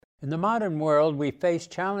In the modern world, we face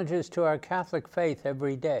challenges to our Catholic faith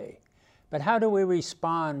every day. But how do we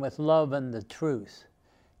respond with love and the truth?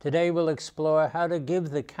 Today we'll explore how to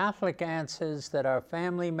give the Catholic answers that our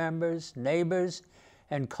family members, neighbors,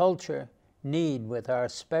 and culture need with our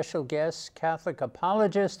special guest, Catholic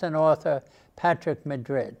apologist and author, Patrick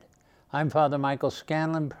Madrid. I'm Father Michael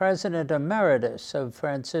Scanlon, President Emeritus of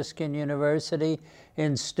Franciscan University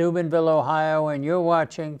in Steubenville, Ohio, and you're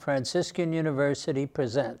watching Franciscan University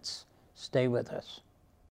Presents. Stay with us.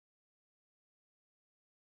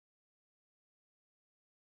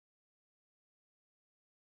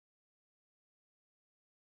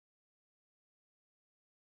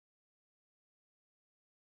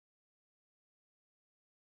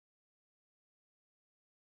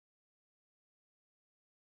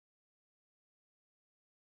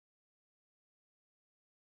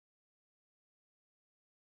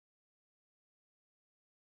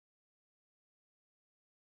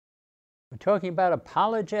 We're talking about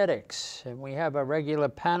apologetics, and we have a regular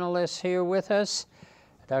panelist here with us,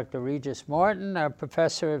 Dr. Regis Morton, our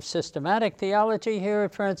professor of systematic theology here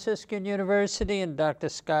at Franciscan University, and Dr.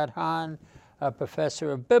 Scott Hahn, our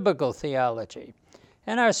professor of biblical theology.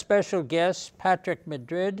 And our special guest, Patrick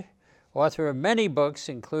Madrid, author of many books,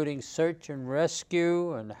 including Search and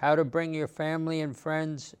Rescue and How to Bring Your Family and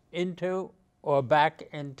Friends into or Back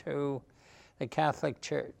into the Catholic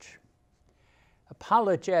Church.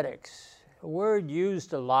 Apologetics, a word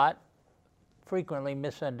used a lot, frequently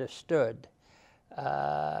misunderstood.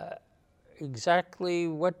 Exactly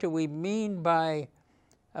what do we mean by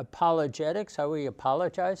apologetics? Are we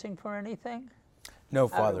apologizing for anything? No,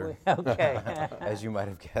 Father. Okay. As you might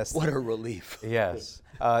have guessed. What a relief. Yes.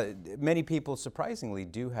 Many people surprisingly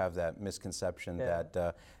do have that misconception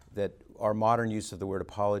that our modern use of the word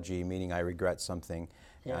apology, meaning I regret something,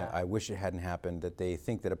 I wish it hadn't happened, that they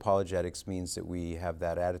think that apologetics means that we have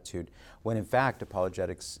that attitude, when in fact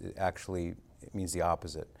apologetics actually means the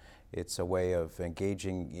opposite. It's a way of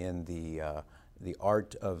engaging in the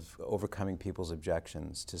art of overcoming people's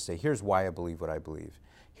objections, to say, here's why I believe what I believe.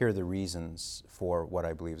 Here are the reasons for what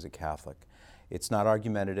I believe as a Catholic. It's not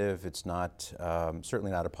argumentative, it's not,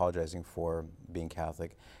 certainly not apologizing for being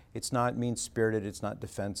Catholic. It's not mean-spirited, it's not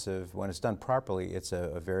defensive. When it's done properly, it's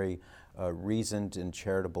a very reasoned and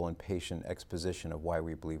charitable and patient exposition of why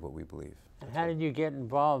we believe what we believe. And how did you get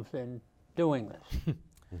involved in doing this?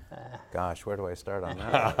 Gosh, where do I start on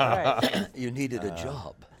that? Right. You needed a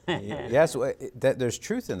job. Yes, there's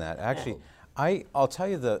truth in that. Actually, I'll tell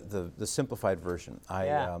you the simplified version. I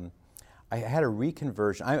had a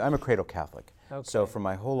reconversion. I'm a cradle Catholic. Okay. So for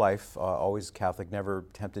my whole life, always Catholic, never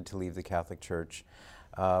tempted to leave the Catholic Church.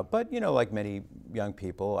 But, you know, like many young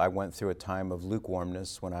people, I went through a time of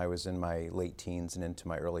lukewarmness when I was in my late teens and into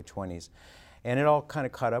my early 20s. And it all kind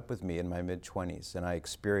of caught up with me in my mid-20s. And I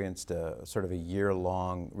experienced a sort of a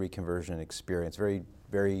year-long reconversion experience,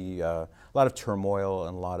 a lot of turmoil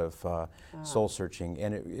and a lot of soul-searching.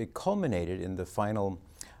 And it culminated in the final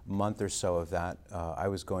month or so of that. I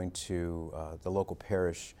was going to the local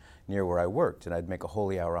parish near where I worked, and I'd make a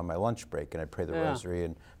holy hour on my lunch break, and I'd pray the rosary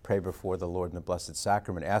and pray before the Lord in the Blessed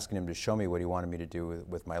Sacrament, asking Him to show me what He wanted me to do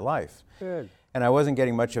with my life. Good. And I wasn't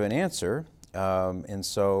getting much of an answer, and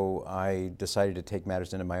so I decided to take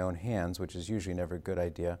matters into my own hands, which is usually never a good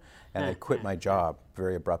idea, and I quit my job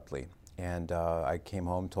very abruptly. And I came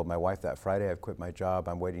home, told my wife that Friday, I've quit my job,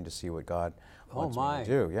 I'm waiting to see what God wants me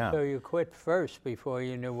to do. Yeah. So you quit first before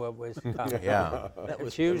you knew what was coming. Yeah.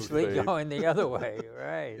 It's usually going the other way,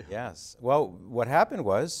 right? Yes. Well, what happened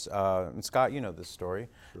was, and Scott, you know this story,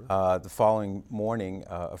 the following morning,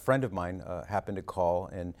 a friend of mine happened to call,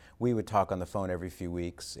 and we would talk on the phone every few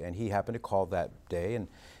weeks, and he happened to call that day, and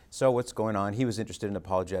so what's going on? He was interested in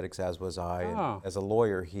apologetics, as was I. And as a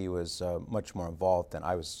lawyer, he was much more involved than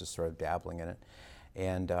I was, just sort of dabbling in it.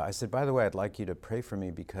 And I said, by the way, I'd like you to pray for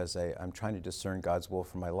me because I'm trying to discern God's will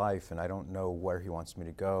for my life, and I don't know where He wants me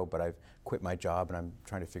to go, but I've quit my job and I'm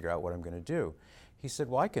trying to figure out what I'm going to do. He said,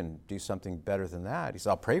 well, I can do something better than that. He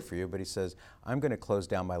said, I'll pray for you, but he says, I'm going to close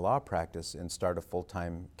down my law practice and start a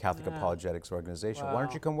full-time Catholic apologetics organization. Wow. Why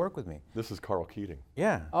don't you come work with me? This is Carl Keating.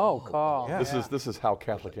 Yeah. Oh, Carl. Yeah. This is how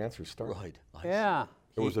Catholic Answers started. Right. Yeah.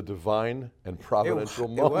 It was a divine and providential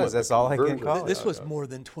moment. It was. That's all I can call it. This was more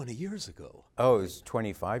than 20 years ago. Oh, it was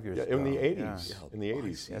 25 years ago. In the 80s. Yeah. In the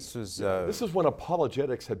 80s. This is when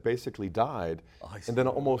apologetics had basically died, and then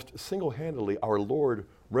almost single-handedly our Lord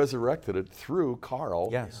resurrected it through Carl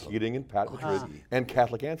Keating and Pat Madrid and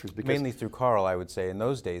Catholic Answers. Because mainly through Carl, I would say. In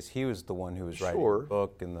those days, he was the one who was writing the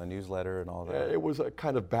book and the newsletter and all that. It was a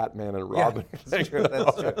kind of Batman and Robin. That's true.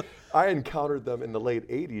 That's true. I encountered them in the late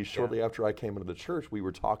 80s, shortly after I came into the church. We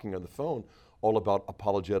were talking on the phone all about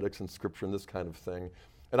apologetics and scripture and this kind of thing.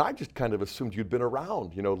 And I just kind of assumed you'd been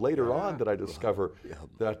around. You know, later on did I discover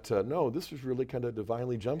that, no, this was really kind of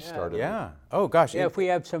divinely jump-started. Yeah. Oh, gosh. Yeah, if we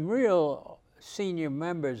have some real senior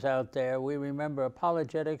members out there, we remember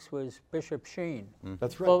Apologetics was Bishop Sheen.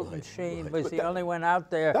 That's right. Fulton Sheen was the only one out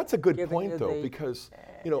there. That's a good point, though, because,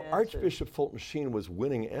 you know, Archbishop Fulton Sheen was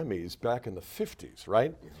winning Emmys back in the 50s,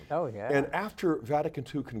 right? Oh, yeah. And after Vatican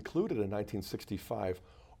II concluded in 1965,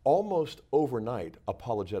 almost overnight,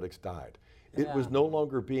 apologetics died. It was no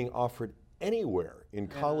longer being offered anywhere in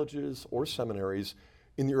colleges or seminaries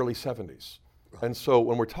in the early 70s. And so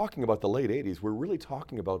when we're talking about the late 80s, we're really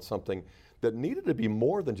talking about something that needed to be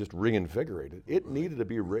more than just reinvigorated. It needed to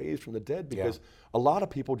be raised from the dead because a lot of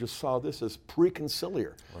people just saw this as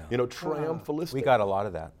preconciliar, you know, triumphalistic. We got a lot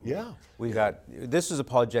of that. Yeah. We got, this was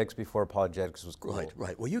apologetics before apologetics was cool. Right,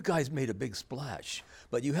 right. Well, you guys made a big splash,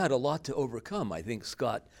 but you had a lot to overcome. I think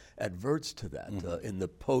Scott adverts to that. In the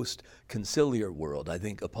post-conciliar world, I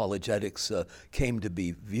think apologetics came to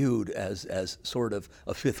be viewed as sort of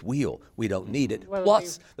a fifth wheel. We don't need it. Well,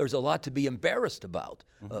 Plus, there's a lot to be embarrassed about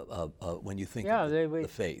when you think of the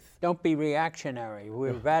faith. Don't be reactionary.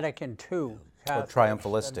 We're Vatican II. Or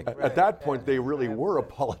triumphalistic. At that point, they really were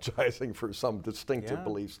apologizing for some distinctive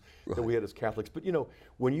beliefs that we had as Catholics. But, you know,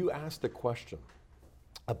 when you ask the question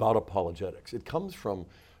about apologetics, it comes from,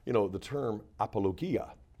 you know, the term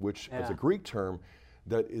apologia, which is a Greek term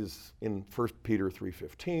that is in 1 Peter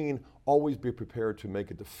 3:15, always be prepared to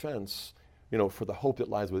make a defense, you know, for the hope that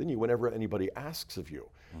lies within you whenever anybody asks of you.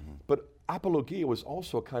 But apologia was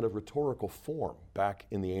also a kind of rhetorical form back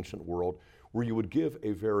in the ancient world where you would give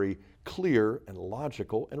a very clear and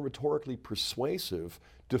logical and rhetorically persuasive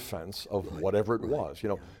defense of whatever it was. You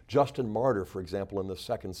know, Justin Martyr, for example, in the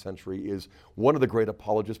 2nd century is one of the great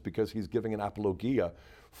apologists because he's giving an apologia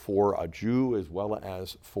for a Jew as well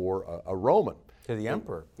as for a Roman. To the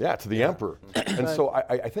emperor. Yeah, to the emperor. And so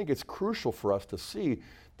I think it's crucial for us to see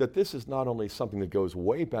that this is not only something that goes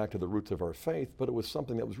way back to the roots of our faith, but it was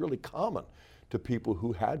something that was really common to people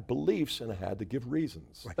who had beliefs and had to give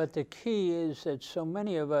reasons. But the key is that so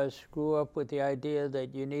many of us grew up with the idea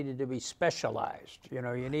that you needed to be specialized. You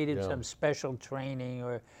know, you needed some special training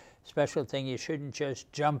or special thing. You shouldn't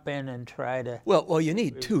just jump in and try to... Well, you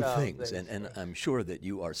need two things, and I'm sure that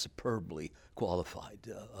you are superbly qualified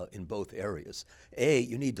in both areas. A,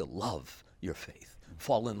 you need to love your faith.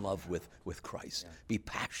 Fall in love with Christ. Be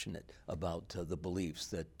passionate about the beliefs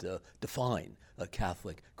that define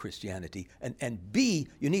Catholic Christianity. And B,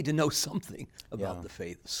 you need to know something about the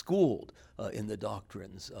faith, schooled in the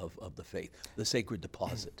doctrines of the faith, the sacred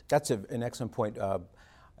deposit. That's an excellent point.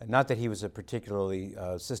 Not that he was a particularly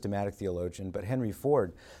systematic theologian, but Henry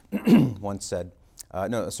Ford once said,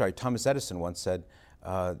 Thomas Edison once said,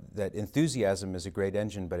 that enthusiasm is a great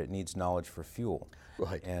engine, but it needs knowledge for fuel.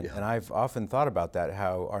 Right. And I've often thought about that,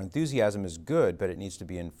 how our enthusiasm is good, but it needs to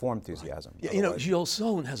be informed enthusiasm. Yeah, you know, Gilles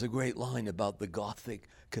Sohn has a great line about the Gothic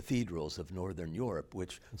cathedrals of Northern Europe,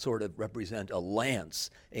 which sort of represent a lance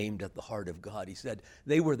aimed at the heart of God. He said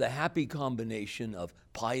they were the happy combination of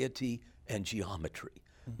piety and geometry.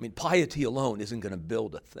 I mean, piety alone isn't going to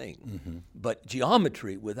build a thing, but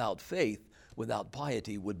geometry without faith, without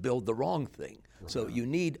piety, would build the wrong thing. So you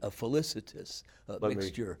need a felicitous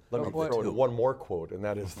mixture. Let me throw in one more quote, and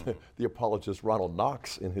that is the apologist Ronald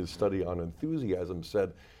Knox, in his study on enthusiasm,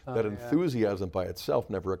 said that enthusiasm by itself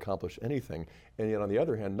never accomplished anything, and yet on the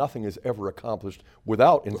other hand, nothing is ever accomplished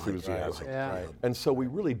without enthusiasm. And so we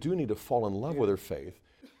really do need to fall in love with our faith.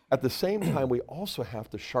 At the same time, we also have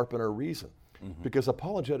to sharpen our reason. Because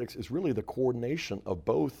apologetics is really the coordination of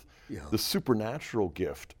both the supernatural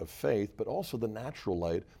gift of faith, but also the natural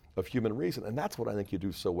light of human reason. And that's what I think you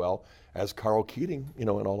do so well as Carl Keating, you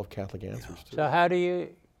know, in all of Catholic Answers. Too. So how do you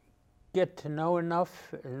get to know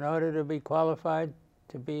enough in order to be qualified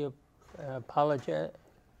to be an apologist?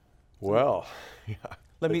 Well,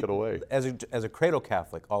 take it away. As a cradle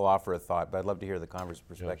Catholic, I'll offer a thought, but I'd love to hear the converse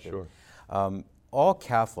perspective. Yeah, sure. All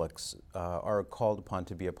Catholics are called upon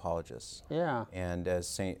to be apologists. Yeah. And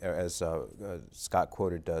as Scott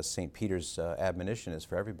quoted, St. Peter's admonition is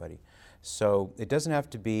for everybody. So it doesn't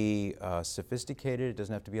have to be sophisticated, it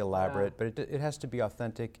doesn't have to be elaborate, but it has to be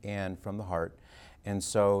authentic and from the heart. And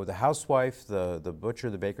so the housewife, the butcher,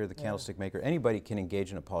 the baker, the candlestick maker, anybody can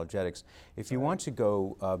engage in apologetics. If you want to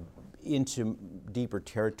go into deeper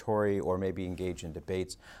territory or maybe engage in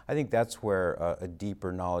debates, I think that's where a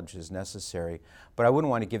deeper knowledge is necessary. But I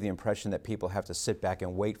wouldn't want to give the impression that people have to sit back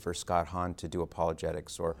and wait for Scott Hahn to do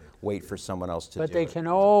apologetics or wait for someone else to do it. But they can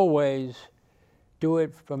always do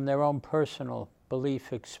it from their own personal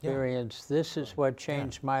belief experience. This is what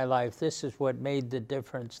changed my life. This is what made the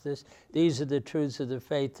difference. These are the truths of the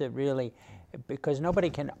faith that really, because nobody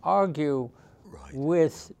can argue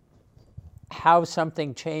with how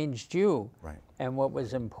something changed you and what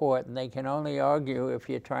was important. They can only argue if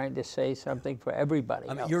you're trying to say something for everybody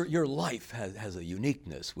else. Your life has a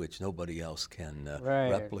uniqueness which nobody else can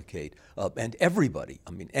replicate. And everybody,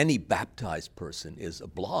 any baptized person is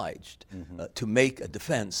obliged to make a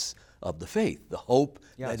defense of the faith, the hope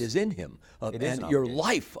that is in him. And your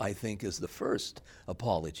life, I think, is the first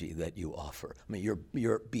apology that you offer.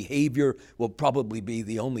 Your behavior will probably be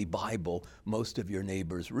the only Bible most of your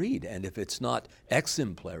neighbors read. And if it's not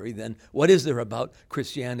exemplary, then what is there about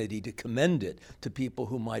Christianity to commend it to people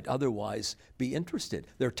who might otherwise be interested?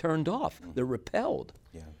 They're turned off. They're repelled.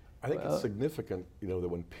 Yeah. I think it's significant, that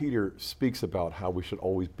when Peter speaks about how we should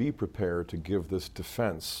always be prepared to give this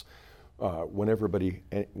defense, whenever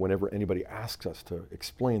anybody asks us to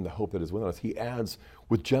explain the hope that is within us, he adds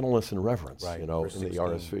with gentleness and reverence, in the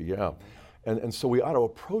RSV, And so we ought to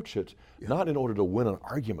approach it not in order to win an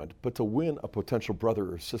argument, but to win a potential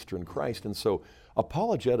brother or sister in Christ. And so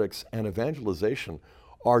apologetics and evangelization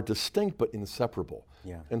are distinct but inseparable.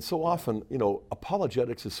 And so often,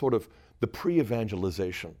 apologetics is sort of the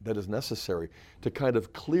pre-evangelization that is necessary to kind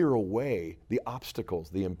of clear away the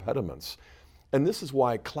obstacles, the impediments. And this is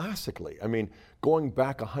why classically, going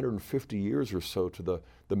back 150 years or so to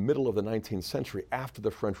the middle of the 19th century after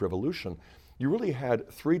the French Revolution, you really had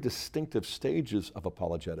three distinctive stages of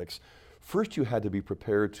apologetics. First, you had to be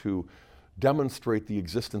prepared to demonstrate the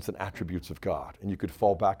existence and attributes of God. And you could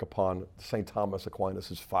fall back upon St. Thomas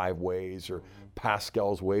Aquinas' 5 ways or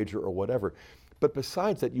Pascal's wager or whatever. But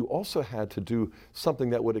besides that, you also had to do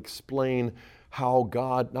something that would explain how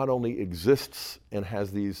God not only exists and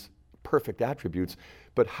has these perfect attributes,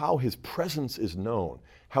 but how his presence is known,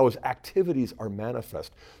 how his activities are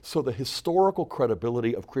manifest. So the historical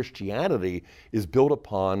credibility of Christianity is built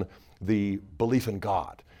upon the belief in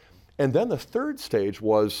God. And then the third stage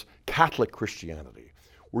was Catholic Christianity,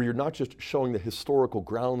 where you're not just showing the historical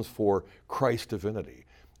grounds for Christ's divinity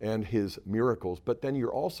and his miracles, but then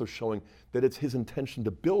you're also showing that it's his intention to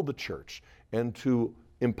build the church and to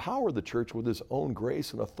empower the church with his own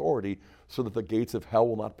grace and authority so that the gates of hell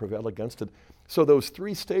will not prevail against it. So those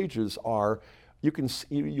three stages are, you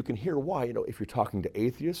can hear why, if you're talking to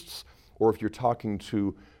atheists, or if you're talking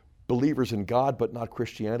to believers in God but not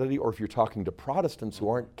Christianity, or if you're talking to Protestants who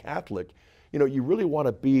aren't Catholic, you really want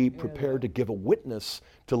to be prepared to give a witness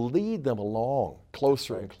to lead them along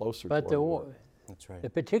closer and closer to our Lord. That's right. The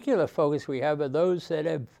particular focus we have are those that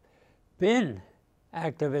have been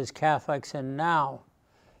active as Catholics and now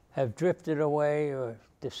have drifted away or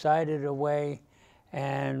decided away.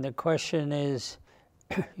 And the question is,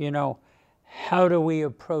 how do we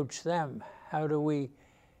approach them? How do we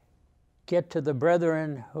get to the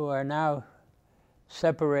brethren who are now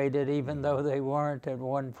separated even though they weren't at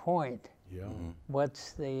one point?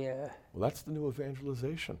 What's the... Well, that's the new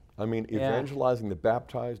evangelization. Evangelizing the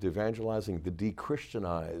baptized, evangelizing the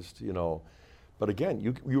de-Christianized, But again,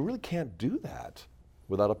 you really can't do that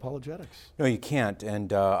without apologetics. No, you can't.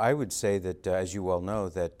 And I would say that, as you well know,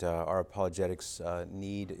 that our apologetics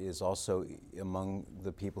need is also among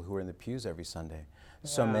the people who are in the pews every Sunday.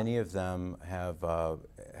 So many of them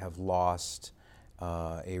have lost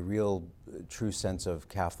a real, true sense of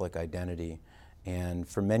Catholic identity. And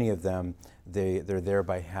for many of them, they're there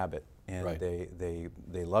by habit. And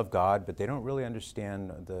they love God, but they don't really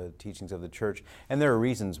understand the teachings of the church. And there are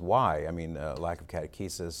reasons why. Lack of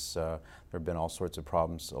catechesis, there have been all sorts of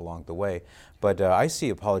problems along the way. But I see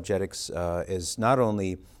apologetics as not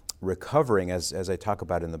only recovering, as I talk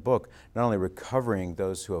about in the book, not only recovering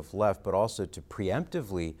those who have left, but also to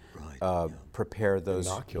preemptively prepare those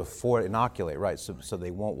inoculate, so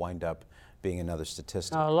they won't wind up being another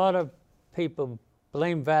statistic. Now, a lot of people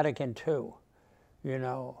blame Vatican II.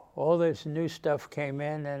 All this new stuff came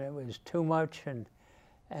in and it was too much,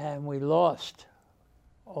 and we lost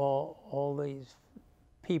all these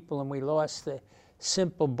people, and we lost the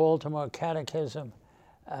simple Baltimore Catechism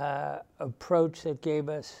approach that gave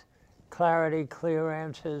us clarity, clear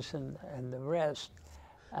answers, and the rest.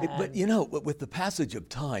 But with the passage of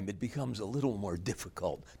time, it becomes a little more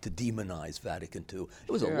difficult to demonize Vatican II.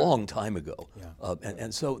 It was a long time ago.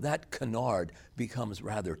 And so that canard becomes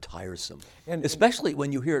rather tiresome, and especially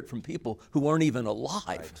when you hear it from people who weren't even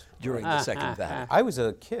alive during the Second Vatican. I was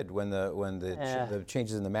a kid when the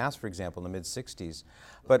changes in the Mass, for example, in the mid-'60s.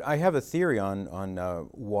 But I have a theory on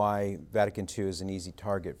why Vatican II is an easy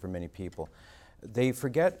target for many people. They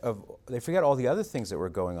forget all the other things that were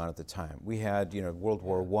going on at the time. We had, World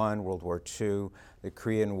War I, World War II, the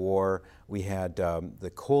Korean War. We had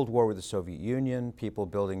the Cold War with the Soviet Union, people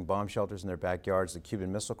building bomb shelters in their backyards, the Cuban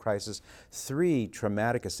Missile Crisis, 3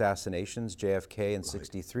 traumatic assassinations, JFK in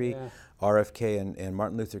 '63, RFK and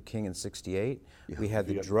Martin Luther King in '68. We had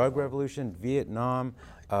the drug revolution, Vietnam.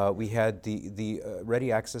 We had the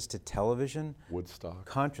ready access to television, Woodstock,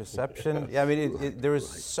 contraception. Yeah, I mean, there was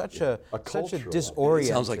such a disorient. It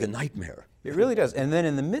sounds like a nightmare. It really does. And then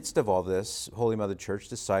in the midst of all this, Holy Mother Church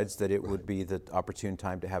decides that it would be the opportune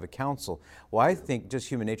time to have a council. Well, I think just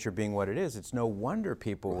human nature being what it is, it's no wonder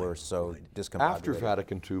people were so discombobulated. After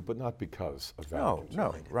Vatican II, but not because of Vatican II.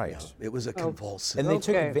 No, right. Yeah, it was a convulsive. And they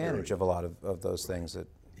took advantage of a lot of those things. That.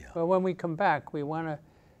 Well, when we come back, we want to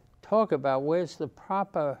talk about where's the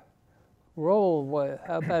proper role,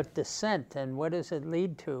 how about dissent, and what does it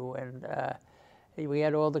lead to? And we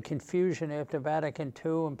had all the confusion after Vatican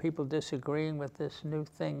II and people disagreeing with this new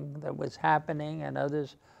thing that was happening and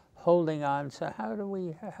others holding on. So how do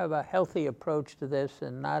we have a healthy approach to this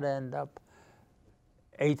and not end up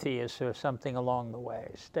atheists or something along the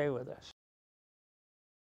way? Stay with us.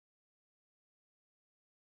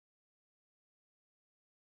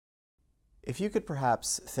 If you could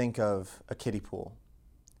perhaps think of a kiddie pool,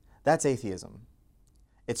 that's atheism.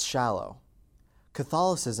 It's shallow.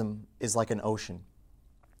 Catholicism is like an ocean.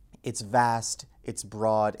 It's vast, it's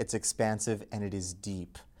broad, it's expansive, and it is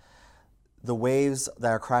deep. The waves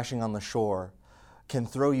that are crashing on the shore can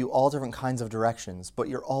throw you all different kinds of directions, but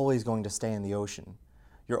you're always going to stay in the ocean.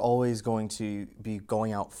 You're always going to be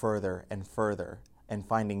going out further and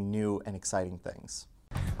finding new and exciting things.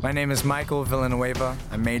 My name is Michael Villanueva.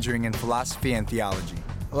 I'm majoring in philosophy and theology.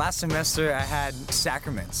 Last semester I had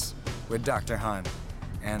sacraments with Dr. Hahn,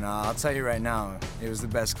 and I'll tell you right now, it was the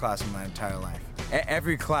best class of my entire life.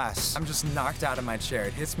 Every class, I'm just knocked out of my chair.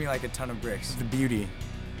 It hits me like a ton of bricks. The beauty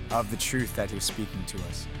of the truth that he's speaking to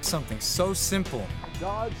us. Something so simple,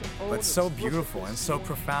 but so beautiful and so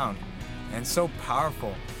profound and so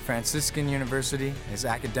powerful. Franciscan University is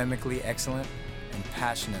academically excellent and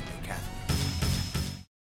passionately Catholic.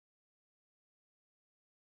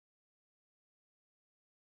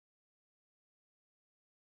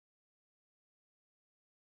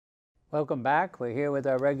 Welcome back. We're here with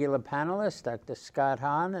our regular panelists, Dr. Scott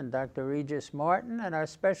Hahn and Dr. Regis Martin, and our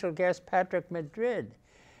special guest, Patrick Madrid.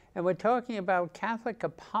 And we're talking about Catholic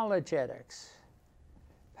apologetics.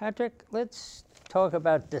 Patrick, let's talk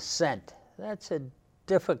about dissent. That's a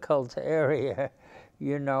difficult area,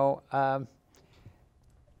 you know.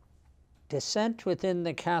 Dissent within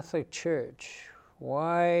the Catholic Church.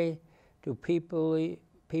 Why do people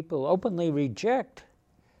openly reject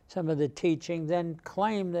some of the teaching, then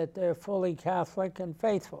claim that they're fully Catholic and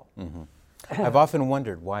faithful? Mm-hmm. I've often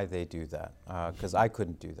wondered why they do that, because I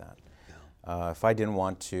couldn't do that. If I didn't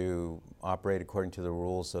want to operate according to the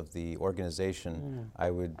rules of the organization,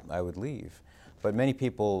 I would leave. But many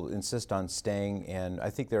people insist on staying, and I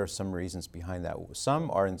think there are some reasons behind that.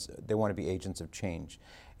 Some are, they want to be agents of change,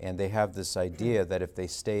 and they have this idea that if they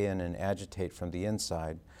stay in and agitate from the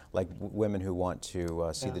inside, like women who want to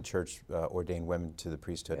see the church ordain women to the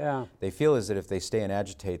priesthood, they feel as that if they stay and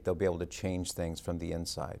agitate, they'll be able to change things from the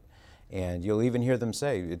inside. And you'll even hear them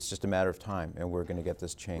say, it's just a matter of time, and we're going to get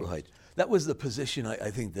this changed. Right. That was the position,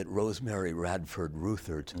 I think, that Rosemary Radford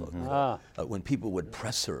Ruther took. When people would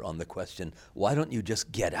press her on the question, why don't you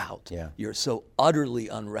just get out? You're so utterly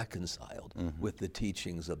unreconciled with the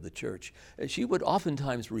teachings of the church. She would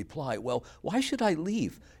oftentimes reply, well, why should I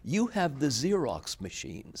leave? You have the Xerox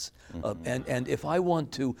machines. And if I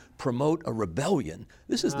want to promote a rebellion,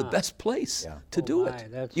 this is the best place to do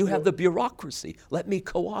it. You have the bureaucracy. Let me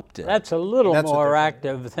co-opt it. That's a little more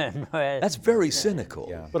active than... That's very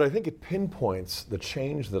cynical. But I think it pinpoints the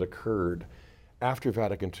change that occurred after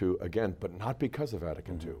Vatican II, again, but not because of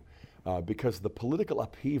Vatican II, because the political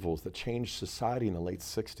upheavals that changed society in the late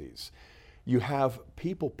 60s, you have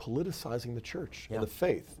people politicizing the church and the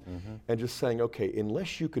faith, and just saying, okay,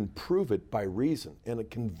 unless you can prove it by reason and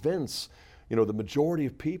convince, you know, the majority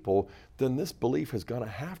of people, then this belief is going to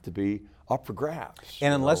have to be up for grabs.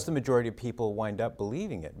 And unless the majority of people wind up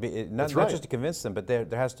believing it, not just to convince them, but there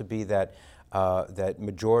has to be that that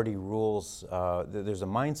majority rules. There's a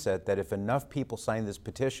mindset that if enough people sign this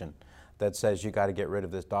petition that says you got to get rid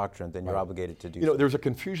of this doctrine, then you're obligated to do so. You know, there's a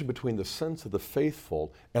confusion between the sense of the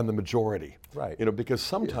faithful and the majority. Right. You know, because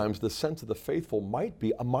sometimes the sense of the faithful might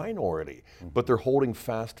be a minority, but they're holding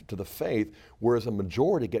fast to the faith, whereas a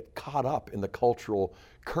majority get caught up in the cultural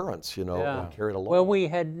currents, you know, and carried along. Well, we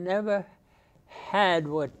had never had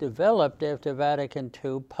what developed after Vatican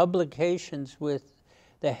II, publications with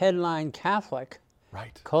the headline Catholic,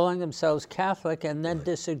 calling themselves Catholic, and then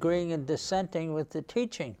disagreeing and dissenting with the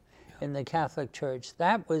teaching in the Catholic Church.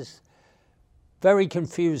 That was very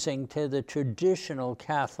confusing to the traditional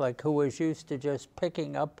Catholic who was used to just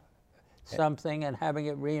picking up something and having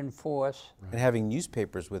it reinforced. And having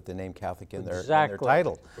newspapers with the name Catholic in their Exactly.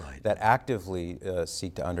 title that actively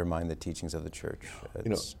seek to undermine the teachings of the Church.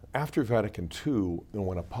 You know, after Vatican II,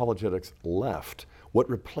 when apologetics left, what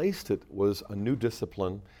replaced it was a new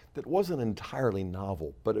discipline that wasn't entirely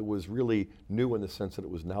novel, but it was really new in the sense that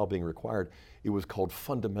it was now being required. It was called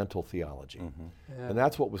fundamental theology. And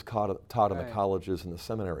that's what was taught in the colleges and the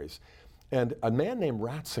seminaries. And a man named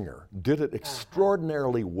Ratzinger did it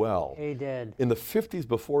extraordinarily well. He did. In the 50s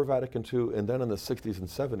before Vatican II, and then in the 60s and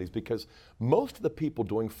 70s, because most of the people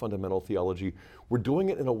doing fundamental theology were doing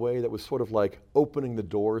it in a way that was sort of like opening the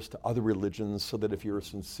doors to other religions so that if you're a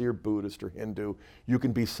sincere Buddhist or Hindu, you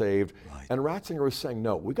can be saved. And Ratzinger was saying,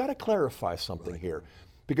 no, we got to clarify something here.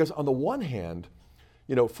 Because on the one hand,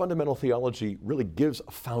 you know, fundamental theology really gives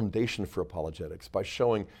a foundation for apologetics by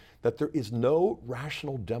showing that there is no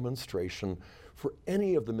rational demonstration for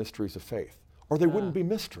any of the mysteries of faith, or they wouldn't be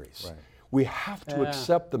mysteries. We have to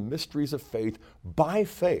accept the mysteries of faith by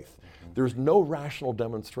faith. There's no rational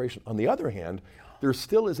demonstration. On the other hand, there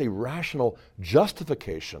still is a rational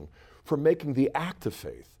justification for making the act of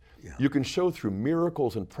faith. You can show through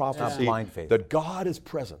miracles and prophecy that God is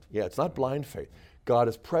present. It's not blind faith. God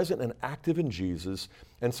is present and active in Jesus.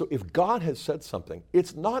 And so if God has said something,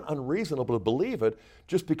 it's not unreasonable to believe it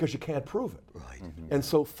just because you can't prove it. And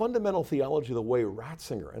so fundamental theology, the way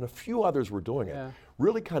Ratzinger and a few others were doing it,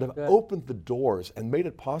 really kind of opened the doors and made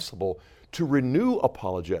it possible to renew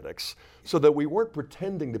apologetics so that we weren't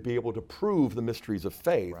pretending to be able to prove the mysteries of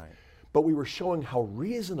faith, but we were showing how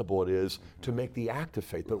reasonable it is to make the act of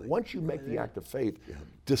faith. But once you make the act of faith,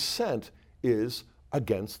 dissent is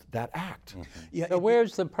against that act. So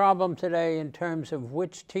where's the problem today in terms of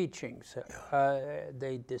which teachings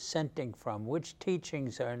they dissenting from? Which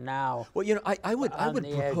teachings are now? Well, you know, I would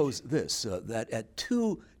propose this, that at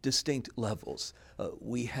two distinct levels,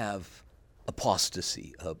 we have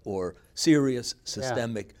apostasy or serious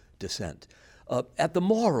systemic dissent. At the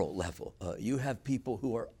moral level, you have people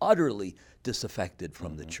who are utterly disaffected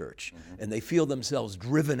from the church, and they feel themselves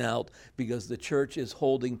driven out because the church is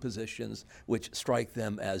holding positions which strike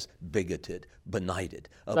them as bigoted, benighted,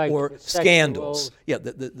 Like or sexual, scandals.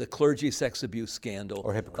 The clergy sex abuse scandal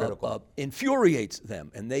or hypocritical infuriates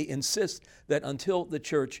them, and they insist that until the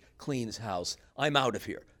church cleans house, I'm out of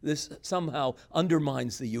here. This somehow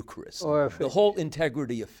undermines the Eucharist. The whole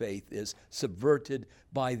integrity of faith is subverted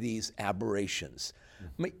by these aberrations.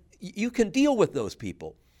 I mean, you can deal with those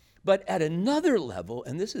people, but at another level,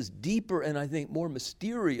 and this is deeper and I think more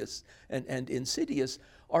mysterious and insidious,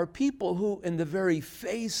 are people who, in the very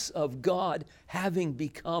face of God having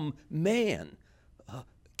become man,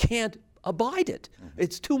 can't abide it.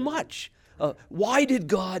 It's too much. Why did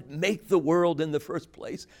God make the world in the first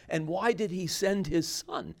place? And why did he send his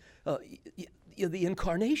son? The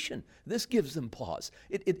incarnation. This gives them pause.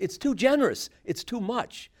 It's too generous. It's too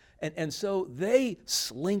much. And so they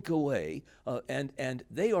slink away, and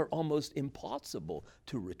they are almost impossible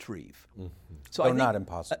to retrieve. So I think, not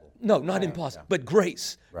impossible. No, not impossible, but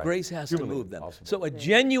grace. Grace has to move them. So a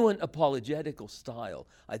genuine apologetical style,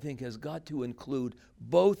 I think, has got to include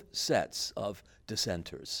both sets of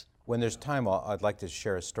dissenters. When there's time, I'd like to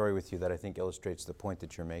share a story with you that I think illustrates the point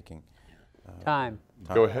that you're making. Time.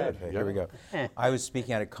 Go ahead. Okay, here we go. I was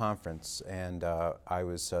speaking at a conference, and I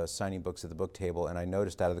was signing books at the book table, and I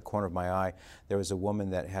noticed out of the corner of my eye there was a woman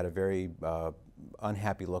that had a very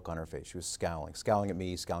unhappy look on her face. She was scowling at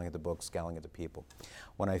me, scowling at the book, scowling at the people.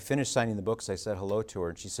 When I finished signing the books, I said hello to her,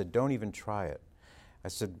 and she said, "Don't even try it." I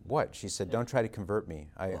said, "What?" She said, "Don't try to convert me.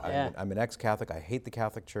 I'm an ex-Catholic. I hate the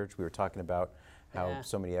Catholic Church." We were talking about how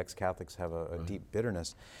so many ex-Catholics have a deep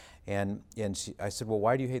bitterness. And I said, "Well,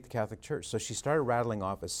 why do you hate the Catholic Church?" So she started rattling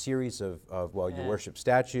off a series of well, you worship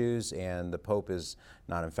statues, and the Pope is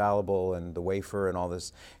not infallible, and the wafer, and all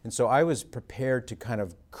this. And so I was prepared to kind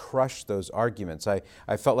of crush those arguments. I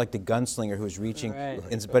felt like the gunslinger who was reaching,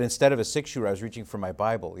 but instead of a 6-shooter, I was reaching for my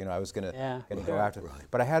Bible. You know, I was going to go after.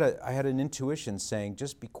 But I had an intuition saying,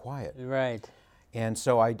 "Just be quiet." And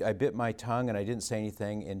so I bit my tongue, and I didn't say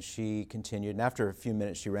anything, and she continued. And after a few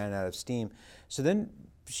minutes, she ran out of steam. So then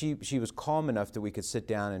she was calm enough that we could sit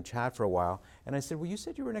down and chat for a while. And I said, "Well, you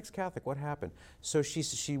said you were an ex-Catholic. What happened?" So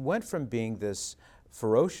she went from being this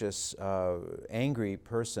ferocious, angry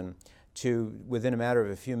person to, within a matter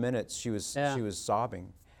of a few minutes, she was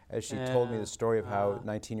sobbing as she told me the story of how at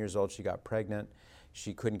 19 years old she got pregnant.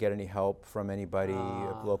 She couldn't get any help from anybody.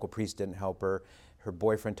 A local priest didn't help her. her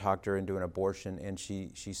boyfriend talked her into an abortion, and she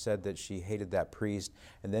said that she hated that priest,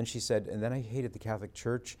 and then she said, and then I hated the Catholic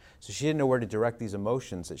Church. So she didn't know where to direct these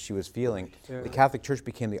emotions that she was feeling. The Catholic Church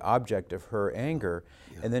became the object of her anger,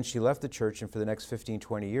 and then she left the church, and for the next 15,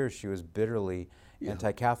 20 years, she was bitterly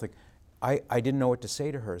anti-Catholic. I didn't know what to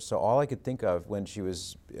say to her, so all I could think of when she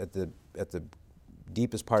was at the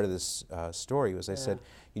deepest part of this story was I said,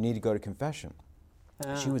 you need to go to confession.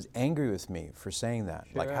 She was angry with me for saying that.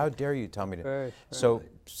 Like, how dare you tell me to? So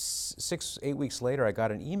 6, 8 weeks later, I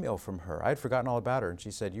got an email from her. I had forgotten all about her, and she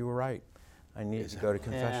said, you were right. I needed to go to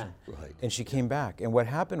confession. And she came back. And what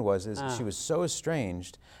happened was she was so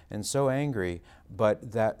estranged and so angry,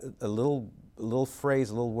 but that a little phrase,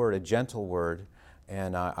 a little word, a gentle word,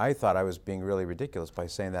 and I thought I was being really ridiculous by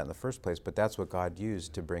saying that in the first place, but that's what God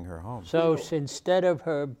used to bring her home. So instead of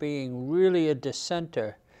her being really a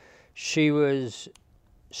dissenter, she was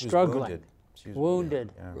struggling, she was wounded,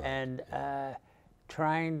 and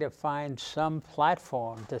trying to find some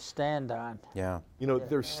platform to stand on. Yeah. You know,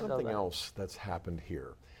 there's something else that's happened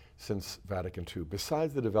here since Vatican II.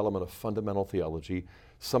 Besides the development of fundamental theology,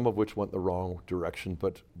 some of which went the wrong direction,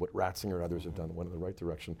 but what Ratzinger and others have done went in the right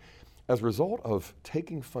direction. As a result of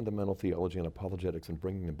taking fundamental theology and apologetics and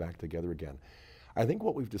bringing them back together again, I think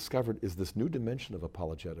what we've discovered is this new dimension of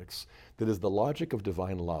apologetics that is the logic of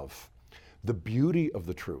divine love, the beauty of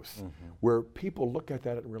the truth, where people look at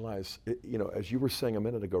that and realize, you know, as you were saying a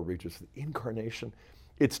minute ago, Regis, the incarnation,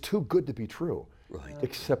 it's too good to be true,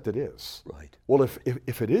 except it is. Well,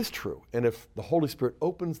 if it is true, and if the Holy Spirit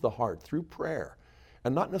opens the heart through prayer,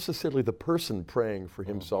 and not necessarily the person praying for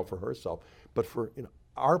himself or herself, but for, you know,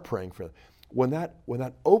 our praying for them, when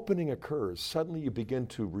that opening occurs, suddenly you begin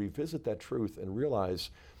to revisit that truth and realize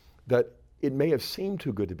that it may have seemed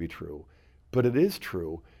too good to be true, but it is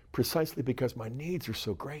true, precisely because my needs are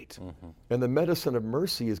so great. And the medicine of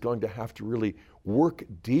mercy is going to have to really work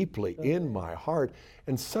deeply in my heart.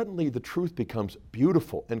 And suddenly the truth becomes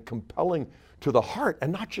beautiful and compelling to the heart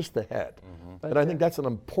and not just the head. And I think that's an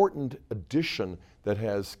important addition that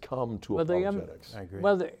has come to apologetics. I agree.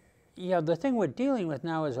 Well, the thing we're dealing with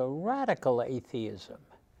now is a radical atheism.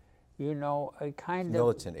 You know, a kind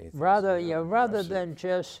militant of atheism. rather than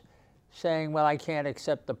just saying, well, I can't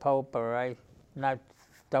accept the Pope, or I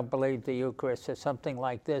don't believe the Eucharist, or something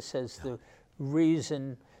like this as the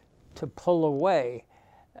reason to pull away.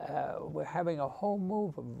 We're having a whole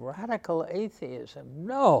move of radical atheism.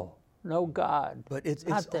 No God. But it's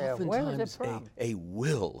not there. Where is it oftentimes from? a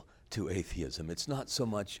will to atheism. It's not so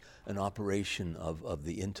much an operation of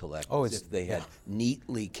the intellect as if they had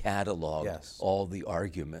neatly cataloged all the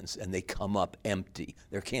arguments and they come up empty.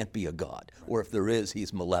 There can't be a God. Or if there is,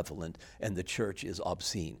 he's malevolent and the church is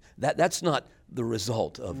obscene. That's not the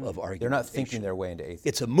result of argumentation. They're not thinking their way into atheism.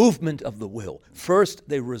 It's a movement of the will. First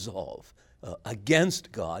they resolve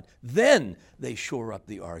against God, then they shore up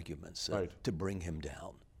the arguments to bring him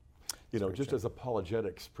down. You know, just as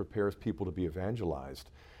apologetics prepares people to be evangelized,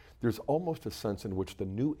 there's almost a sense in which the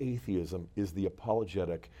new atheism is the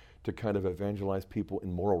apologetic to kind of evangelize people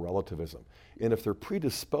in moral relativism. And if they're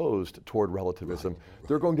predisposed toward relativism,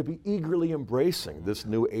 they're going to be eagerly embracing this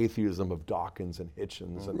new atheism of Dawkins and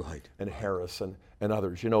Hitchens and Harris and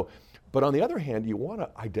others, you know. But on the other hand, you want to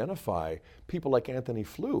identify people like Anthony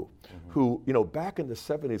Flew, who, you know, back in the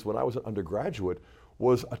 70s when I was an undergraduate,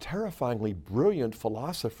 was a terrifyingly brilliant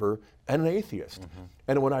philosopher and an atheist.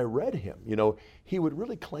 And when I read him, you know, he would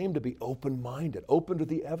really claim to be open-minded, open to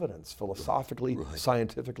the evidence, philosophically,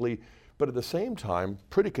 scientifically, but at the same time,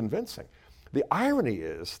 pretty convincing. The irony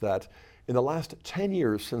is that in the last 10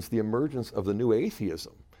 years since the emergence of the new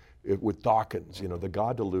atheism, with Dawkins, you know, the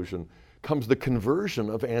God delusion, comes the conversion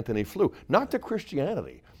of Anthony Flew, not to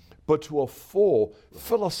Christianity, but to a full,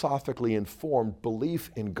 philosophically informed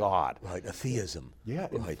belief in God. Right, a theism. Yeah,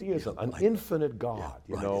 a theism, an infinite God,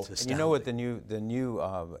 you know. And you know what the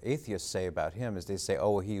new atheists say about him is they say,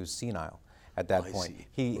 oh, well, he was senile at that point.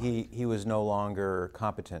 He was no longer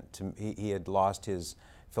competent. He had lost his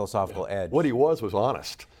philosophical edge. What he was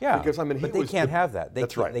honest. Yeah, because, I mean, but they can't have that.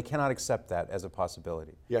 That's right. They cannot accept that as a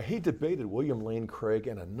possibility. Yeah, he debated William Lane Craig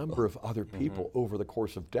and a number of other people over the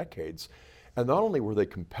course of decades. And not only were they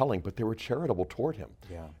compelling, but they were charitable toward him.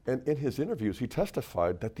 Yeah. And in his interviews, he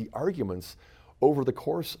testified that the arguments over the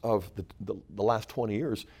course of the last 20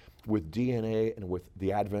 years with DNA and with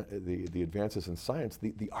the advances in science,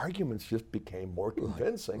 the arguments just became more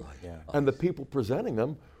convincing. And the people presenting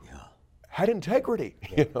them had integrity,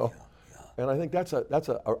 you know. And I think that's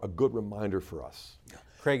a good reminder for us.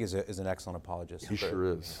 Craig is an excellent apologist. He sure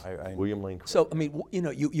is. William Lane Craig. So, I mean, you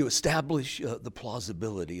know, you establish the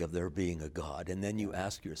plausibility of there being a God, and then you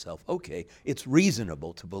ask yourself, okay, it's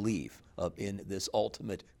reasonable to believe in this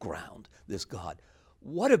ultimate ground, this God.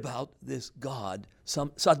 What about this God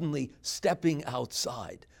suddenly stepping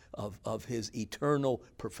outside of his eternal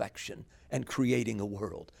perfection and creating a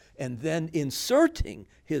world, and then inserting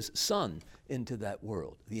his Son into that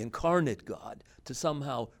world, the incarnate God, to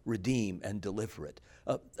somehow redeem and deliver it?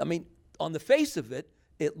 I mean, on the face of it,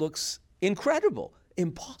 it looks incredible,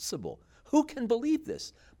 impossible. Who can believe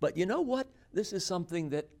this? But you know what? This is something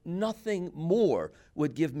that nothing more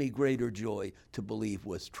would give me greater joy to believe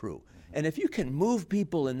was true. And if you can move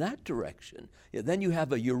people in that direction, then you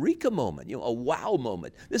have a eureka moment, a wow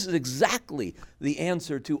moment. This is exactly the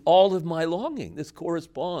answer to all of my longing. This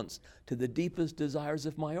corresponds to the deepest desires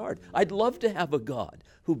of my heart. I'd love to have a God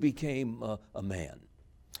who became a man.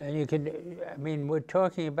 And you can, I mean, we're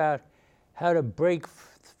talking about how to break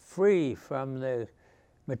free from the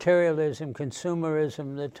materialism,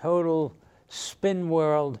 consumerism, the total spin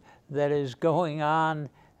world that is going on,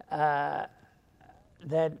 that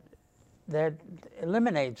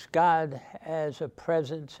eliminates God as a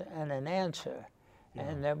presence and an answer,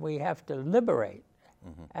 and that we have to liberate,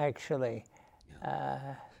 actually.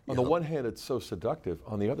 On the one hand, it's so seductive.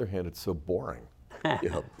 On the other hand, it's so boring.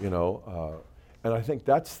 You know, and I think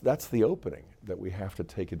that's the opening that we have to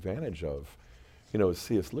take advantage of. You know, as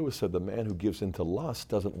C.S. Lewis said, the man who gives into lust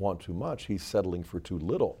doesn't want too much, he's settling for too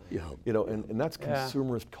little. You know, and that's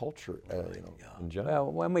consumerist culture, you know, in general.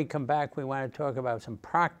 Well, when we come back, we want to talk about some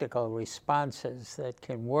practical responses that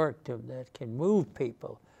can work, that can move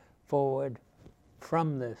people forward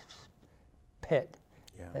from this pit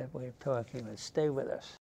that we're talking about. Stay with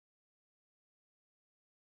us.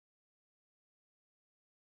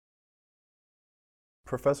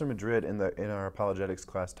 Professor Madrid in our apologetics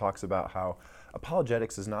class talks about how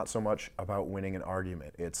apologetics is not so much about winning an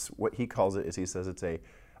argument. It's what he calls it is he says it's a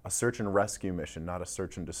search and rescue mission, not a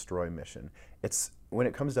search and destroy mission. It's, when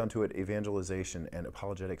it comes down to it, evangelization and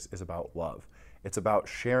apologetics is about love. It's about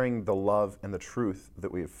sharing the love and the truth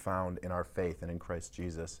that we have found in our faith and in Christ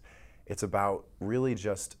Jesus. It's about really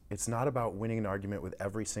just, it's not about winning an argument with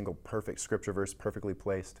every single perfect scripture verse perfectly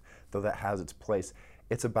placed, though that has its place.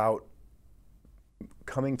 It's about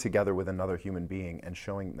coming together with another human being and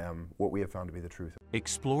showing them what we have found to be the truth.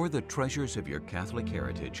 Explore the treasures of your Catholic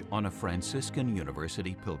heritage on a Franciscan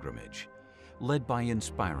University pilgrimage. Led by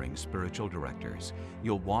inspiring spiritual directors,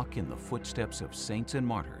 you'll walk in the footsteps of saints and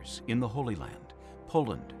martyrs in the Holy Land,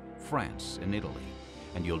 Poland, France, and Italy,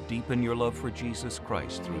 and you'll deepen your love for Jesus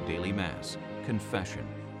Christ through daily Mass, confession,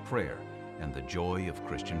 prayer, and the joy of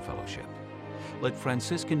Christian fellowship. Let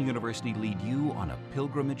Franciscan University lead you on a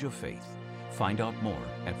pilgrimage of faith. Find out more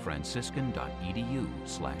at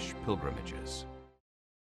franciscan.edu/pilgrimages.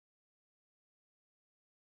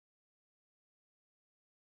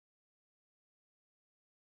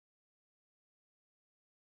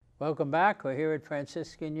 Welcome back. We're here at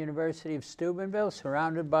Franciscan University of Steubenville,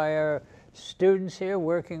 surrounded by our students here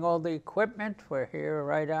working all the equipment. We're here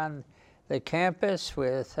right on the campus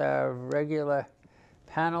with our regular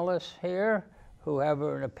panelists here who have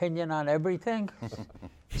an opinion on everything.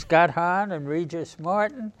 Scott Hahn and Regis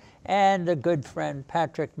Martin, and a good friend,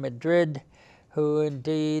 Patrick Madrid, who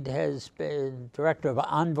indeed has been director of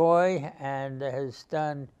Envoy and has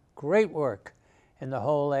done great work in the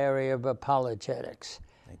whole area of apologetics.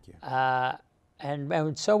 Thank you.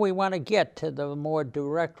 And so we want to get to the more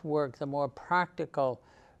direct work, the more practical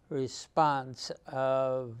response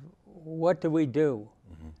of what do we do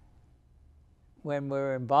when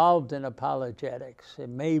we're involved in apologetics. It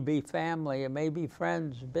may be family, it may be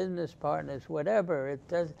friends, business partners, whatever.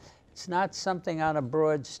 It's not something on a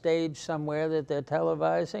broad stage somewhere that they're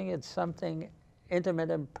televising. It's something intimate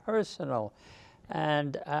and personal.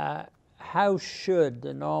 And how should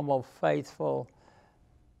the normal, faithful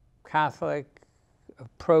Catholic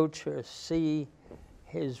approach or see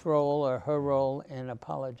his role or her role in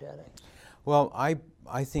apologetics? Well, I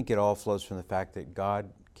think it all flows from the fact that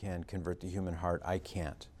God can convert the human heart. I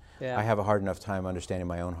can't. I have a hard enough time understanding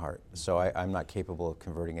my own heart, so I'm not capable of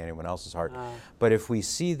converting anyone else's heart. But if we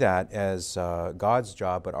see that as God's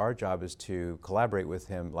job, but our job is to collaborate with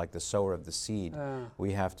Him like the sower of the seed,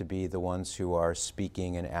 we have to be the ones who are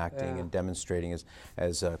speaking and acting and demonstrating,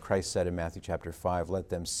 as Christ said in Matthew chapter 5, let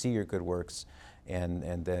them see your good works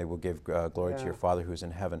and they will give glory to your Father who's in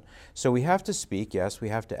heaven. So we have to speak, yes, we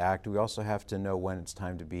have to act. We also have to know when it's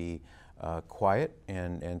time to be quiet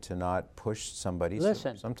and to not push somebody.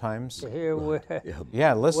 Listen. Sometimes. To hear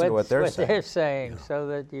Listen to what they're saying. so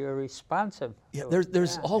that you're responsive. Yeah,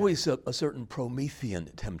 there's always a certain Promethean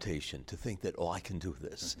temptation to think that, oh, I can do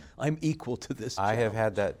this. I'm equal to this I have challenge.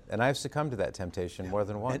 had that, and I've succumbed to that temptation more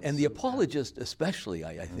than once. And the apologist especially,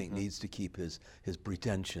 I think, needs to keep his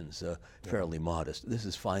pretensions fairly modest. This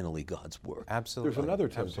is finally God's work. Absolutely. There's another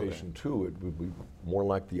temptation, too. It would be more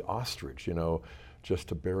like the ostrich, just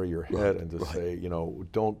to bury your head and to say,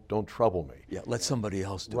 don't trouble me. Yeah, let somebody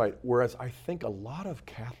else do it. Right, whereas I think a lot of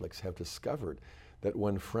Catholics have discovered that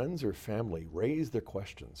when friends or family raise their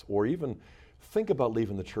questions or even think about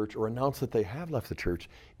leaving the church or announce that they have left the church,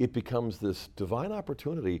 it becomes this divine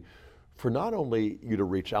opportunity for not only you to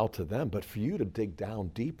reach out to them, but for you to dig down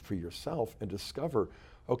deep for yourself and discover,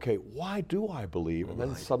 okay, why do I believe? And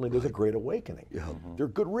then suddenly there's a great awakening. Yeah. There are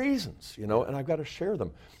good reasons, and I've got to share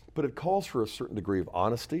them. But it calls for a certain degree of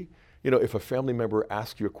honesty. If a family member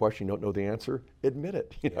asks you a question, you don't know the answer, admit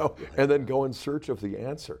it, and then go in search of the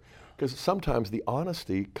answer. Because sometimes the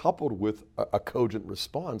honesty coupled with a cogent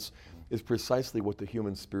response is precisely what the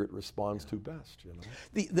human spirit responds to best.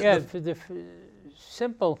 The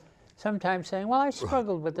simple, sometimes saying, well, I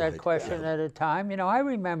struggled with that question at a time. I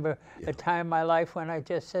remember a time in my life when I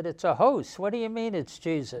just said, it's a host. What do you mean it's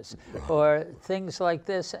Jesus? Or things like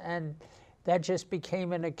this. And that just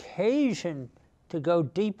became an occasion to go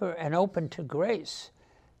deeper and open to grace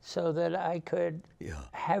so that I could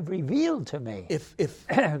have revealed to me.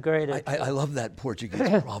 I love that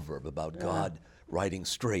Portuguese proverb about God writing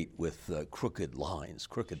straight with crooked lines,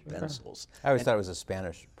 crooked pencils. I always thought it was a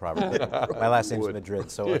Spanish proverb. My last name's Madrid,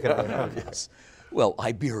 so I could have yes. Well,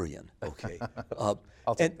 Iberian, okay. I'll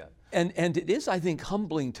take that. And it is, I think,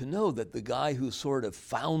 humbling to know that the guy who sort of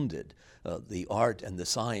founded the art and the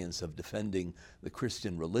science of defending the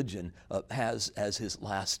Christian religion has as his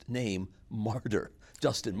last name Martyr,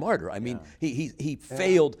 Justin Martyr. I mean, he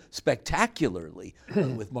failed spectacularly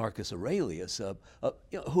with Marcus Aurelius,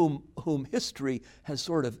 whom history has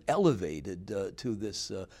sort of elevated to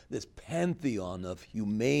this pantheon of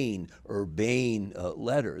humane, urbane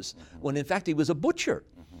letters, when in fact he was a butcher.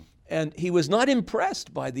 And he was not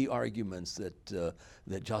impressed by the arguments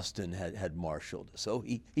that Justin had marshaled. So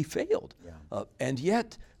he failed. And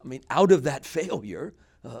yet, I mean, out of that failure,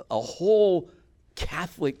 a whole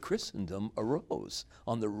Catholic Christendom arose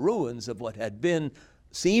on the ruins of what had been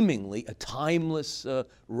seemingly a timeless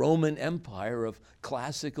Roman Empire of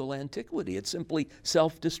classical antiquity. It simply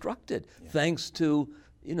self-destructed thanks to,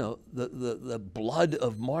 the blood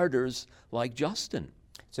of martyrs like Justin.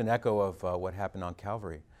 It's an echo of what happened on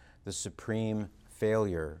Calvary. The supreme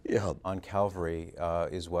failure on Calvary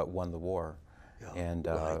is what won the war, and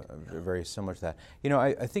very similar to that.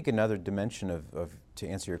 I think another dimension of to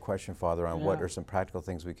answer your question, Father, on what are some practical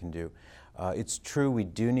things we can do. It's true we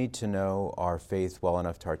do need to know our faith well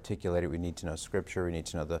enough to articulate it. We need to know Scripture. We need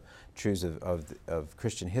to know the truths of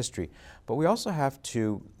Christian history. But we also have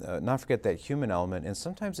to not forget that human element, and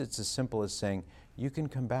sometimes it's as simple as saying, you can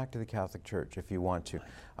come back to the Catholic Church if you want to.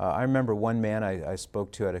 I remember one man I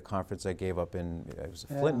spoke to at a conference I gave up in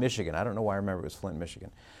Flint, Michigan. I don't know why I remember it was Flint,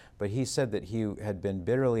 Michigan. But he said that he had been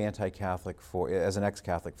bitterly anti-Catholic as an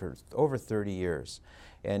ex-Catholic for over 30 years.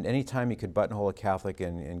 And any time he could buttonhole a Catholic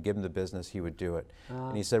and give him the business, he would do it.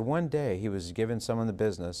 And he said one day he was giving someone the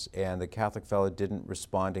business and the Catholic fellow didn't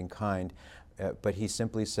respond in kind, but he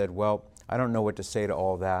simply said, well, I don't know what to say to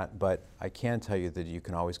all that, but I can tell you that you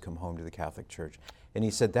can always come home to the Catholic Church. And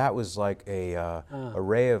he said that was like a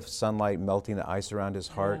ray of sunlight melting the ice around his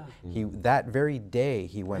heart. That very day,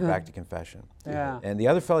 he went back to confession. And the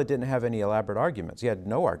other fellow didn't have any elaborate arguments. He had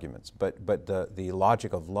no arguments, but the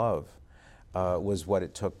logic of love was what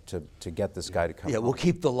it took to get this guy to come home. We'll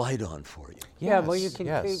keep the light on for you. Well, you can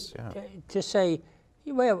keep, to say,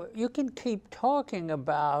 well, you can keep talking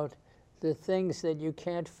about the things that you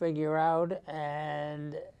can't figure out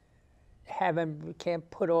and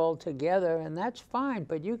can't put all together, and that's fine.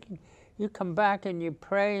 But you come back and you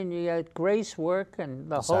pray and you get grace work and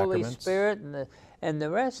the Holy Spirit and the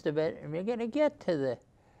rest of it, and you're going to get to the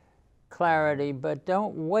clarity. But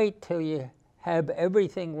don't wait till you have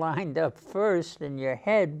everything lined up first in your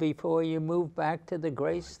head before you move back to the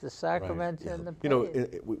grace, the sacraments, and the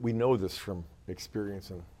prayer. We know this from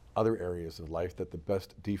experience in other areas of life, that the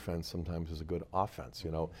best defense sometimes is a good offense,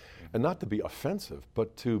 and not to be offensive,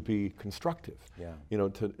 but to be constructive,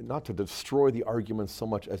 not to destroy the arguments so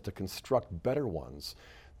much as to construct better ones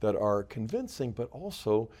that are convincing but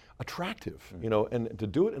also attractive, and to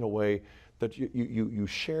do it in a way that you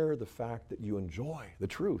share the fact that you enjoy the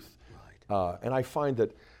truth. And I find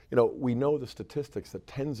that, you know, we know the statistics that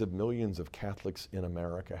tens of millions of Catholics in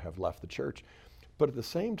America have left the church, but at the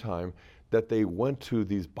same time that they went to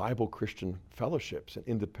these Bible Christian fellowships and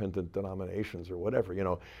independent denominations or whatever, you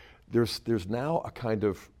know, there's now a kind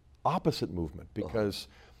of opposite movement because,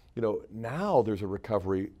 you know, now there's a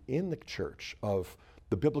recovery in the church of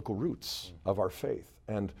the biblical roots of our faith.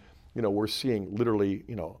 And, you know, we're seeing literally,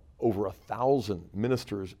 you know, over 1,000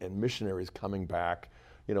 ministers and missionaries coming back,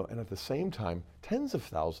 you know, and at the same time, tens of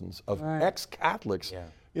thousands of ex-Catholics,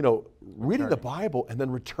 you know, reading the Bible and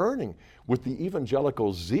then returning with the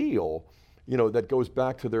evangelical zeal, you know, that goes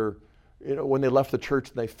back to their, you know, when they left the church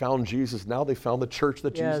and they found Jesus, now they found the church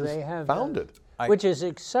that Jesus founded. Which is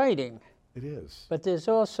exciting. It is. But there's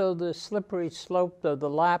also the slippery slope of the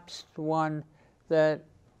lapsed one that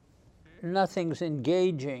nothing's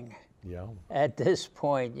engaging at this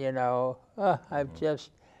point, you know. I've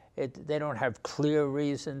just, they don't have clear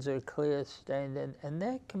reasons or clear stand, and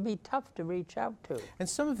that can be tough to reach out to. And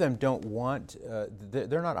some of them don't want,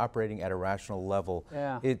 they're not operating at a rational level.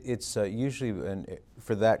 It's usually,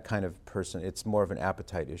 for that kind of person, it's more of an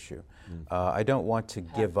appetite issue. I don't want to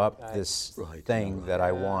give up this thing that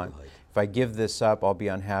I want. If I give this up, I'll be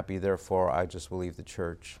unhappy, therefore I just will leave the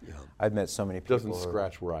church. I've met so many people. Doesn't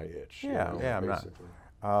scratch where I itch. Yeah, you know, I'm not.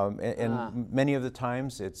 And many of the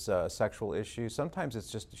times it's a sexual issue. Sometimes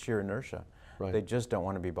it's just sheer inertia. They just don't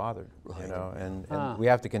want to be bothered, you know, and we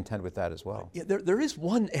have to contend with that as well. Yeah, there is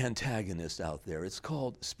one antagonist out there. It's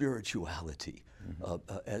called spirituality,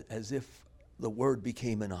 as if the word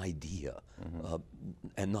became an idea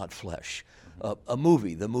and not flesh.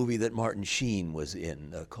 The movie that Martin Sheen was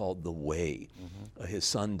in called The Way. His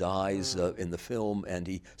son dies in the film, and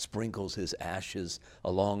he sprinkles his ashes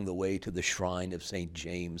along the way to the shrine of St.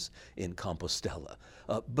 James in Compostela.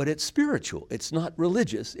 But it's spiritual. It's not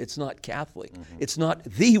religious. It's not Catholic. It's not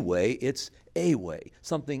the way. It's a way,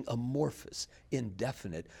 something amorphous,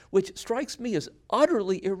 indefinite, which strikes me as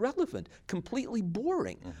utterly irrelevant, completely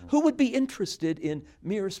boring. Who would be interested in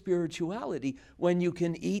mere spirituality when you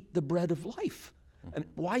can eat the bread of life? And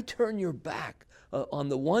why turn your back on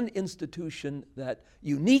the one institution that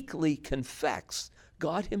uniquely confects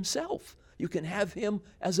God himself? You can have him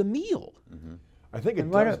as a meal. I think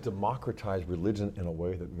it does democratize religion in a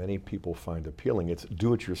way that many people find appealing. It's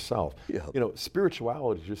do it yourself. You know,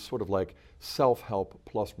 spirituality is just sort of like self-help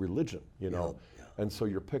plus religion, you know. And so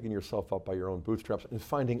you're picking yourself up by your own bootstraps and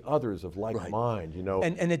finding others of like mind, you know.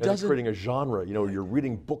 And it doesn't, creating a genre, you know, you're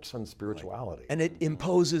reading books on spirituality. And it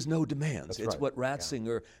imposes no demands. It's what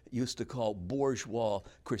Ratzinger used to call bourgeois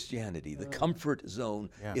Christianity. The comfort zone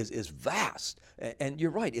is vast. And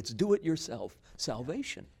you're right, it's do-it-yourself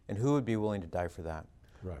salvation. And who would be willing to die for that?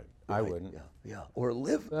 I wouldn't. Or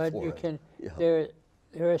live but for you it. Can,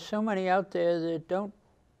 there are so many out there that don't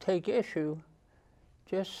take issue,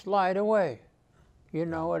 just slide away. You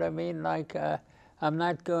know what I mean? Like, I'm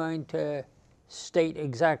not going to state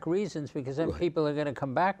exact reasons because then people are going to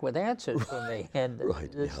come back with answers for me and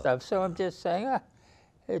this stuff. So I'm just saying,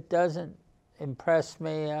 it doesn't impress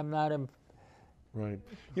me. I'm not.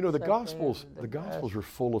 You know, the Gospels are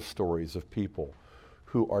full of stories of people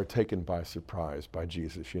who are taken by surprise by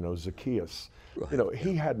Jesus. You know, Zacchaeus, you know,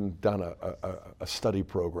 he hadn't done a study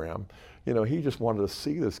program. You know, he just wanted to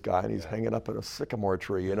see this guy, and he's hanging up in a sycamore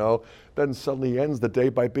tree, you know. Then suddenly he ends the day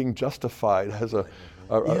by being justified as a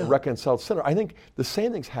reconciled sinner. I think the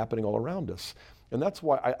same thing's happening all around us. And that's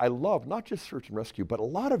why I love not just Search and Rescue, but a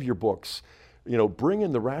lot of your books, you know, bring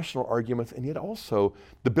in the rational arguments and yet also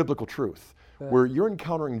the biblical truth. Where you're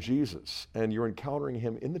encountering Jesus and you're encountering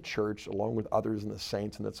him in the church along with others and the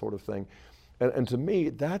saints and that sort of thing. And to me,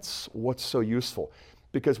 that's what's so useful.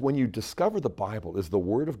 Because when you discover the Bible is the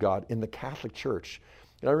Word of God in the Catholic Church,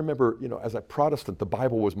 and I remember, you know, as a Protestant, the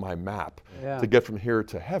Bible was my map to get from here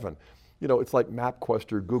to heaven. You know, it's like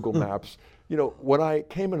MapQuest or Google Maps. You know, when I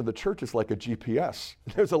came into the church, it's like a GPS.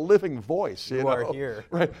 There's a living voice. You know? are here.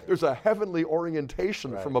 Right. There's a heavenly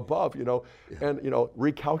orientation from above, you know, and, you know,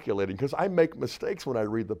 recalculating. Because I make mistakes when I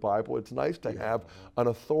read the Bible. It's nice to have an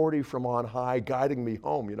authority from on high guiding me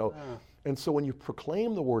home, you know. And so when you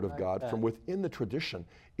proclaim the Word of God from within the tradition,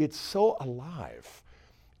 it's so alive.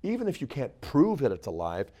 Even if you can't prove that it's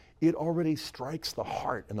alive, it already strikes the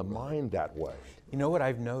heart and the mind that way. You know what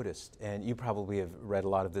I've noticed, and you probably have read a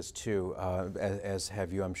lot of this too, as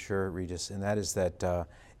have you, I'm sure, Regis, and that is that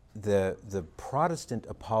the Protestant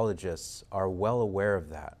apologists are well aware of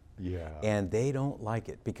that. Yeah. And they don't like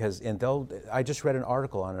it because, I just read an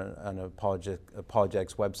article on an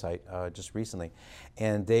apologetics website just recently,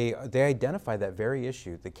 and they identify that very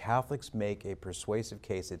issue. The Catholics make a persuasive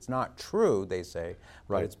case. It's not true, they say,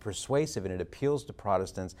 but it's persuasive and it appeals to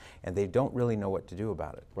Protestants, and they don't really know what to do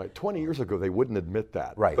about it. Right. 20 years ago, they wouldn't admit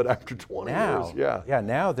that. Right. But after 20 years, yeah. Yeah,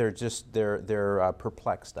 now they're just, they're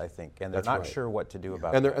perplexed, I think, and they're not sure what to do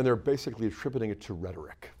about it. And they're basically attributing it to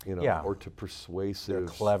rhetoric, or to persuasive. They're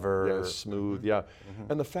clever. Yeah, smooth,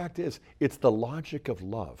 And the fact is, it's the logic of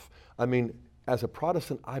love. I mean, as a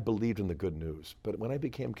Protestant, I believed in the good news. But when I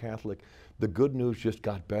became Catholic, the good news just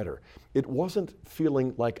got better. It wasn't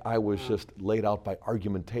feeling like I was just laid out by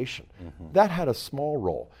argumentation. That had a small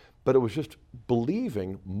role. But it was just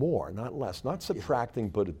believing more, not less. Not subtracting,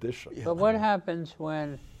 but addition. But what happens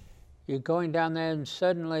when you're going down there and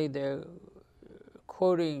suddenly they're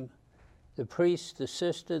quoting the priest, the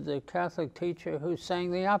sister, the Catholic teacher who's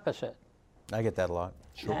saying the opposite? I get that a lot.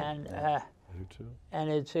 Sure. And, I do too. And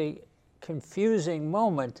it's a confusing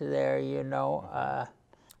moment there,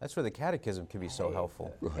 That's where the catechism can be so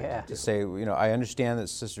helpful. Right. Yeah. To say, I understand that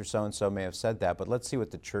Sister so-and-so may have said that, but let's see what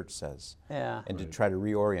the church says. Yeah. And to try to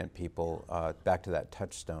reorient people back to that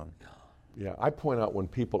touchstone. Yeah, I point out when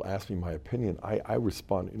people ask me my opinion, I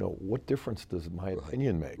respond, what difference does my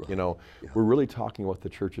opinion make? We're really talking what the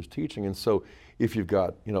church is teaching. And so if you've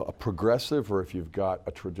got, a progressive or if you've got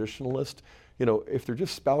a traditionalist, if they're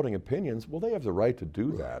just spouting opinions, well, they have the right to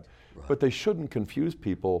do that. But they shouldn't confuse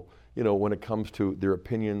people, when it comes to their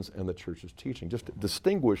opinions and the church's teaching. Just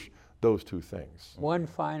distinguish those two things. One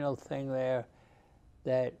final thing there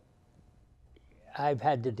that I've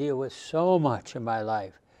had to deal with so much in my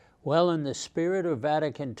life. Well, in the spirit of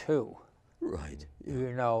Vatican II, right?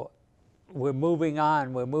 We're moving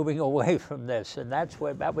on. We're moving away from this, and that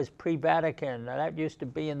was pre-Vatican. And that used to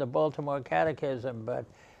be in the Baltimore Catechism,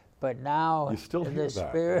 but now in the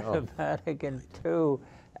spirit of Vatican II,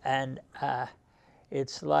 and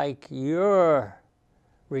it's like you're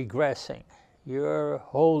regressing, you're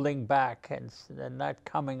holding back, and not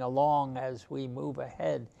coming along as we move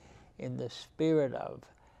ahead in the spirit of.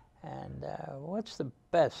 And what's the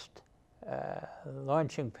best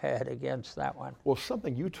launching pad against that one? Well,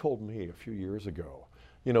 something you told me a few years ago.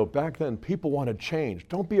 Back then people wanted change.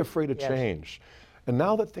 Don't be afraid of change. And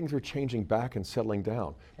now that things are changing back and settling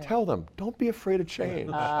down, tell them, don't be afraid of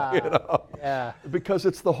change. Because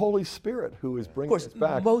it's the Holy Spirit who is bringing us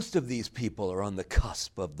back. Most of these people are on the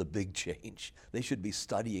cusp of the big change. They should be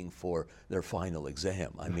studying for their final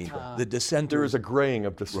exam. I mean, the dissenters. There is a graying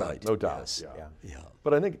of dissent, right, no doubt. Yes, yeah.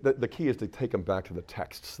 But I think that the key is to take them back to the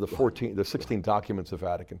texts, the 16 documents of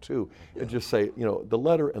Vatican II, and just say, the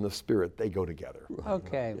letter and the spirit, they go together.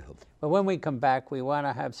 Okay. But when we come back, we want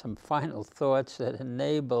to have some final thoughts that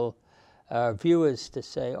enable our viewers to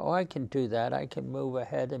say, I can do that. I can move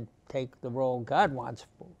ahead and take the role God wants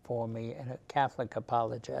for me in a Catholic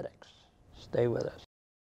apologetics. Stay with us.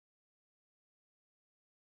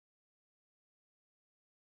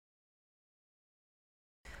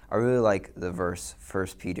 I really like the verse 1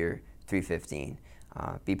 Peter 3:15.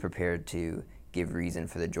 Be prepared to give reason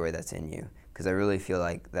for the joy that's in you, because I really feel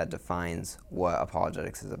like that defines what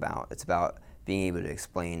apologetics is about. It's about being able to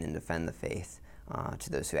explain and defend the faith to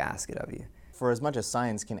those who ask it of you. For as much as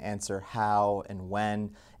science can answer how and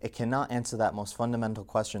when, it cannot answer that most fundamental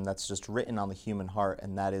question that's just written on the human heart,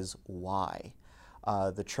 and that is why.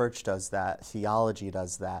 The church does that, theology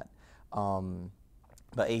does that,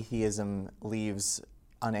 but atheism leaves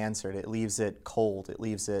unanswered. It leaves it cold. It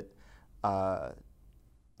leaves it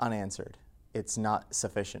unanswered. It's not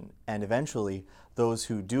sufficient. And eventually, those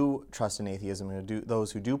who do trust in atheism,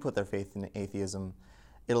 those who do put their faith in atheism,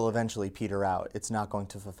 it'll eventually peter out. It's not going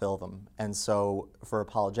to fulfill them. And so for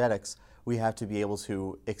apologetics, we have to be able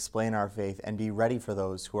to explain our faith and be ready for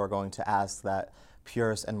those who are going to ask that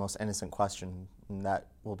purest and most innocent question, and that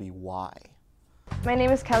will be why. My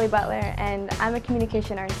name is Kelly Butler, and I'm a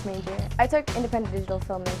communication arts major. I took independent digital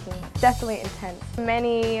filmmaking. Definitely intense.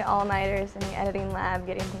 Many all-nighters in the editing lab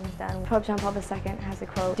getting things done. Pope John Paul II has a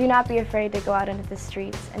quote, "Do not be afraid to go out into the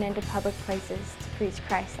streets and into public places to preach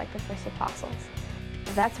Christ like the first apostles."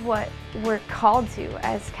 That's what we're called to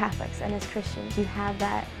as Catholics and as Christians. You have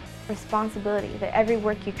that responsibility that every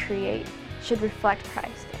work you create should reflect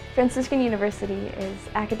Christ. Franciscan University is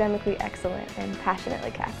academically excellent and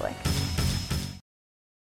passionately Catholic.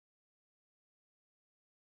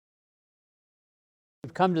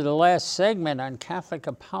 We've come to the last segment on Catholic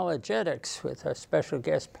apologetics with our special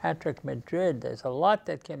guest, Patrick Madrid. There's a lot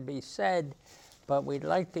that can be said, but we'd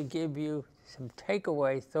like to give you some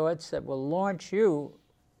takeaway thoughts that will launch you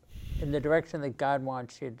in the direction that God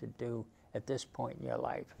wants you to do at this point in your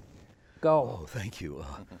life. Go. Oh, thank you.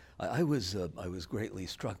 I was greatly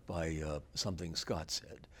struck by something Scott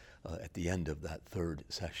said at the end of that third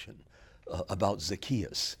session about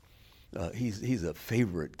Zacchaeus. He's a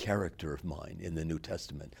favorite character of mine in the New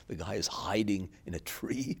Testament. The guy is hiding in a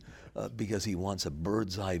tree because he wants a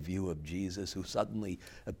bird's eye view of Jesus, who suddenly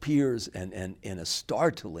appears and in a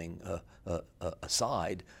startling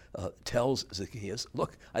aside tells Zacchaeus,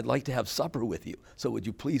 "Look, I'd like to have supper with you, so would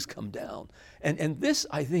you please come down?" And this,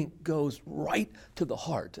 I think, goes right to the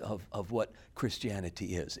heart of what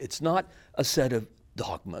Christianity is. It's not a set of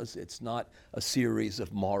dogmas. It's not a series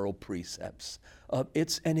of moral precepts.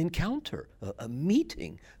 It's an encounter, a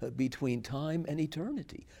meeting between time and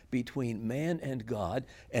eternity, between man and God,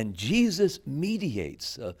 and Jesus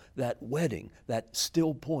mediates that wedding, that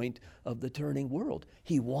still point of the turning world.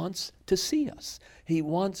 He wants to see us. He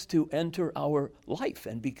wants to enter our life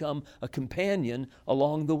and become a companion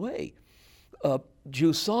along the way.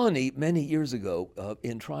 Giussani, many years ago,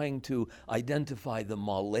 in trying to identify the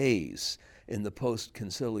malaise in the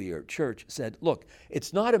post-conciliar church, said, look,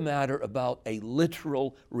 it's not a matter about a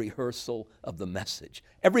literal rehearsal of the message.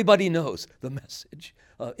 Everybody knows the message.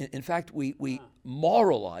 In fact, we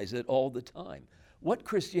moralize it all the time. What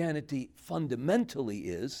Christianity fundamentally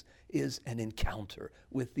is an encounter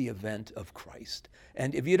with the event of Christ.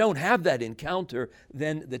 And if you don't have that encounter,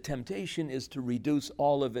 then the temptation is to reduce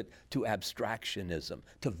all of it to abstractionism,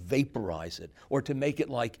 to vaporize it, or to make it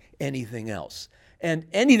like anything else. And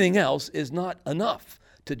anything else is not enough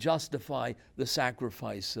to justify the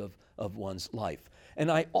sacrifice of one's life.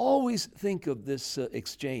 And I always think of this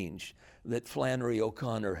exchange that Flannery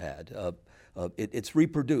O'Connor had. It's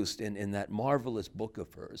reproduced in that marvelous book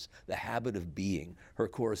of hers, The Habit of Being, her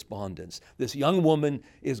correspondence. This young woman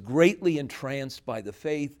is greatly entranced by the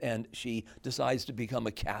faith, and she decides to become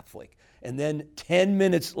a Catholic. And then 10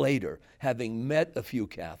 minutes later, having met a few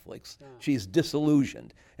Catholics, she's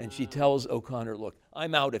disillusioned. And she tells O'Connor, look,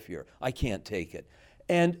 I'm out of here. I can't take it.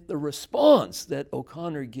 And the response that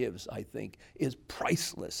O'Connor gives, I think, is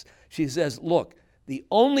priceless. She says, look, the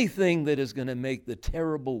only thing that is going to make the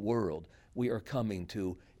terrible world we are coming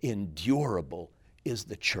to endurable is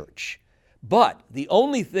the church. But the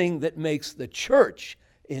only thing that makes the church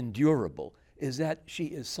endurable is that she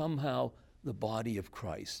is somehow the body of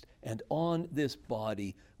Christ. And on this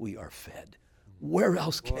body we are fed. Where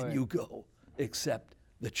else can you go except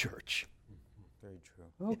the church? Very true.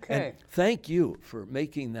 Okay. And thank you for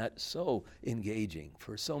making that so engaging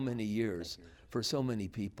for so many years, for so many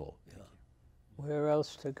people. Yeah. Where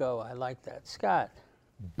else to go? I like that. Scott.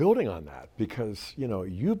 Building on that, because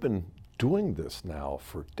you've been doing this now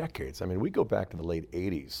for decades. I mean, we go back to the late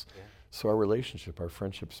 80s. So our relationship, our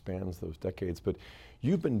friendship spans those decades, but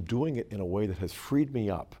you've been doing it in a way that has freed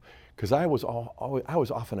me up, because I was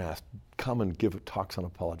often asked, come and give talks on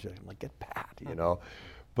apologetics. I'm like, get Pat,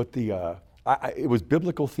 But it was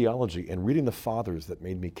biblical theology and reading the fathers that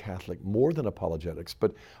made me Catholic more than apologetics.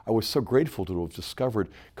 But I was so grateful to have discovered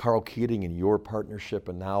Carl Keating and your partnership,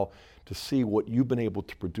 and now to see what you've been able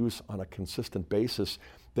to produce on a consistent basis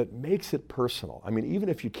that makes it personal. I mean, even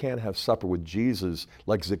if you can't have supper with Jesus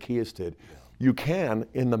like Zacchaeus did, you can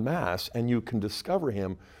in the Mass, and you can discover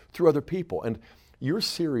him through other people. And your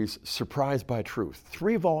series, Surprised by Truth,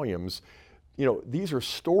 3 volumes, these are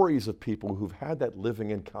stories of people who've had that living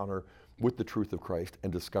encounter with the truth of Christ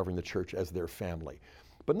and discovering the church as their family.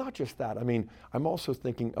 But not just that. I mean, I'm also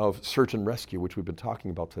thinking of Search and Rescue, which we've been talking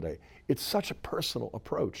about today. It's such a personal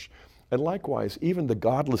approach. And likewise, even the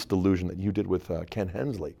godless delusion that you did with Ken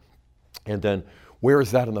Hensley. And then, where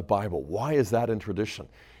is that in the Bible? Why is that in tradition?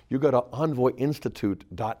 You go to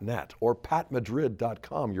envoyinstitute.net or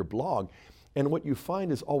patmadrid.com, your blog, and what you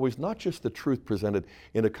find is always not just the truth presented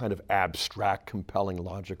in a kind of abstract, compelling,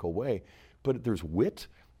 logical way, but there's wit,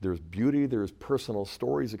 there's beauty, there's personal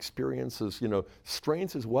stories, experiences,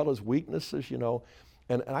 strengths as well as weaknesses,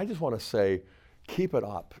 And I just want to say, keep it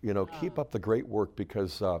up, keep up the great work,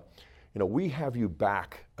 because we have you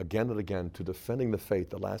back again and again to defending the faith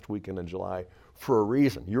the last weekend in July for a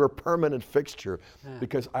reason. You're a permanent fixture,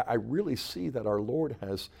 because I really see that our Lord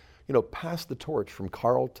has, passed the torch from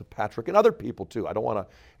Carl to Patrick and other people too. I don't want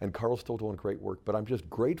to, and Carl's still doing great work, but I'm just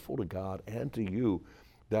grateful to God and to you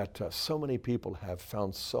that so many people have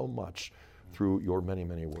found so much through your many,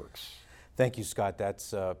 many works. Thank you, Scott.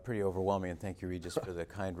 That's pretty overwhelming, and thank you, Regis, for the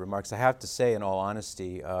kind remarks. I have to say, in all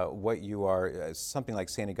honesty, what you are, something like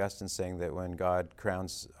St. Augustine saying that when God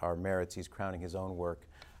crowns our merits, he's crowning his own work.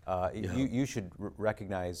 You should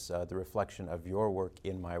recognize the reflection of your work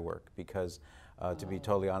in my work, because to be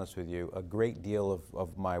totally honest with you, a great deal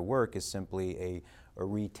of my work is simply a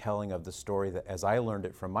retelling of the story that as I learned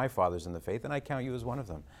it from my fathers in the faith, and I count you as one of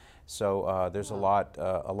them. So there's a lot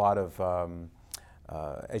of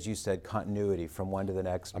as you said, continuity from one to the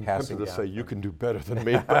next. I'm passing tempted to down. say you can do better than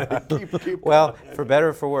me, but keep well, going. for better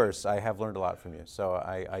or for worse, I have learned a lot from you. So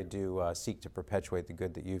I do seek to perpetuate the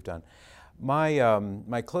good that you've done.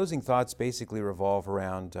 My closing thoughts basically revolve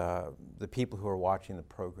around the people who are watching the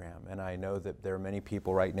program. And I know that there are many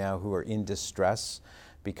people right now who are in distress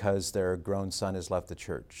because their grown son has left the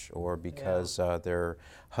church, or because their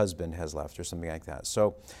husband has left, or something like that.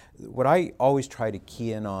 So what I always try to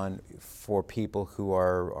key in on for people who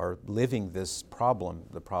are living this problem,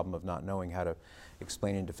 the problem of not knowing how to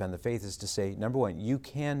explain and defend the faith, is to say, number one, you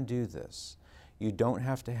can do this. You don't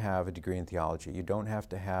have to have a degree in theology. You don't have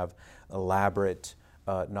to have elaborate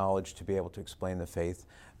knowledge to be able to explain the faith.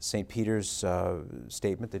 St. Peter's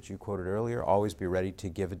statement that you quoted earlier, always be ready to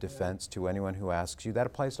give a defense to anyone who asks you, that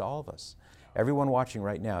applies to all of us. Everyone watching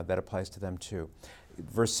right now, that applies to them too.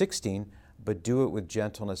 Verse 16, but do it with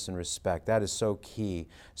gentleness and respect. That is so key.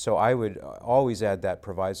 So I would always add that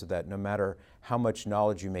proviso that no matter how much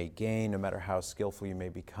knowledge you may gain, no matter how skillful you may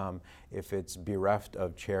become, if it's bereft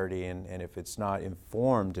of charity and if it's not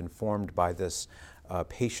informed by this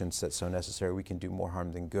patience that's so necessary, we can do more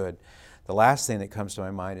harm than good. The last thing that comes to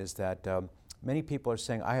my mind is that many people are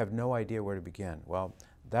saying, I have no idea where to begin. Well,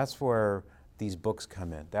 that's where these books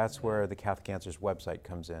come in. That's where the Catholic Answers website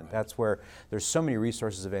comes in. That's where there's so many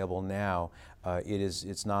resources available now.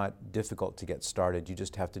 It's not difficult to get started. You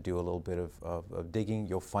just have to do a little bit of digging.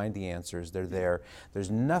 You'll find the answers. They're there.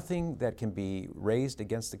 There's nothing that can be raised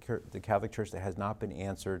against the Catholic Church that has not been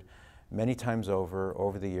answered many times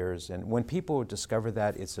over the years. And when people discover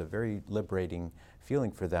that, it's a very liberating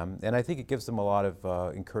feeling for them. And I think it gives them a lot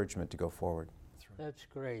of encouragement to go forward. That's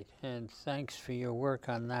great, and thanks for your work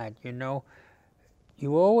on that. You know,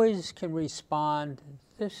 you always can respond,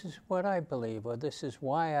 this is what I believe, or this is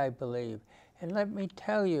why I believe. And let me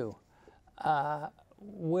tell you,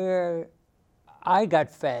 where I got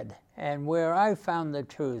fed and where I found the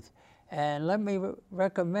truth. And let me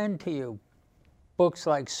recommend to you books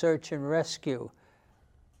like Search and Rescue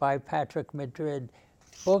by Patrick Madrid,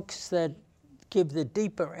 books that give the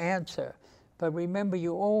deeper answer. But remember,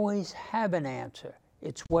 you always have an answer.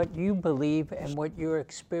 It's what you believe and what your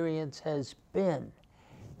experience has been.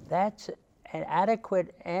 That's an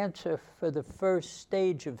adequate answer for the first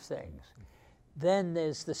stage of things. Then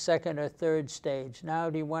there's the second or third stage. Now,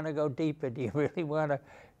 do you want to go deeper? Do you really want to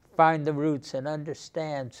find the roots and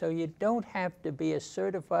understand? So you don't have to be a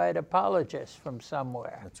certified apologist from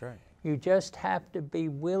somewhere. That's right. You just have to be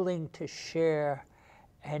willing to share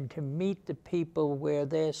and to meet the people where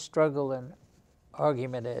their struggle and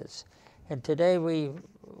argument is. And today we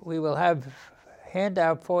will have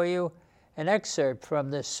handout for you an excerpt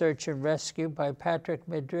from this Search and Rescue by Patrick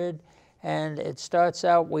Madrid, and it starts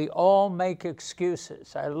out, we all make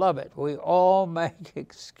excuses. I love it. We all make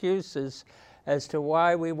excuses as to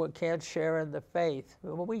why we can't share in the faith.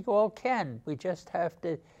 Well, we all can. We just have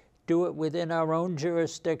to do it within our own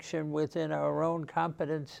jurisdiction, within our own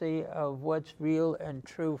competency of what's real and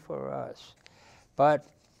true for us. But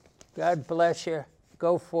God bless you.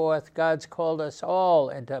 Go forth. God's called us all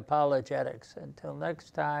into apologetics. Until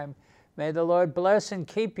next time, may the Lord bless and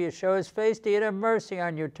keep you, show his face to you, and have mercy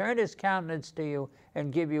on you, turn his countenance to you,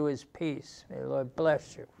 and give you his peace. May the Lord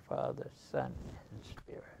bless you, Father, Son,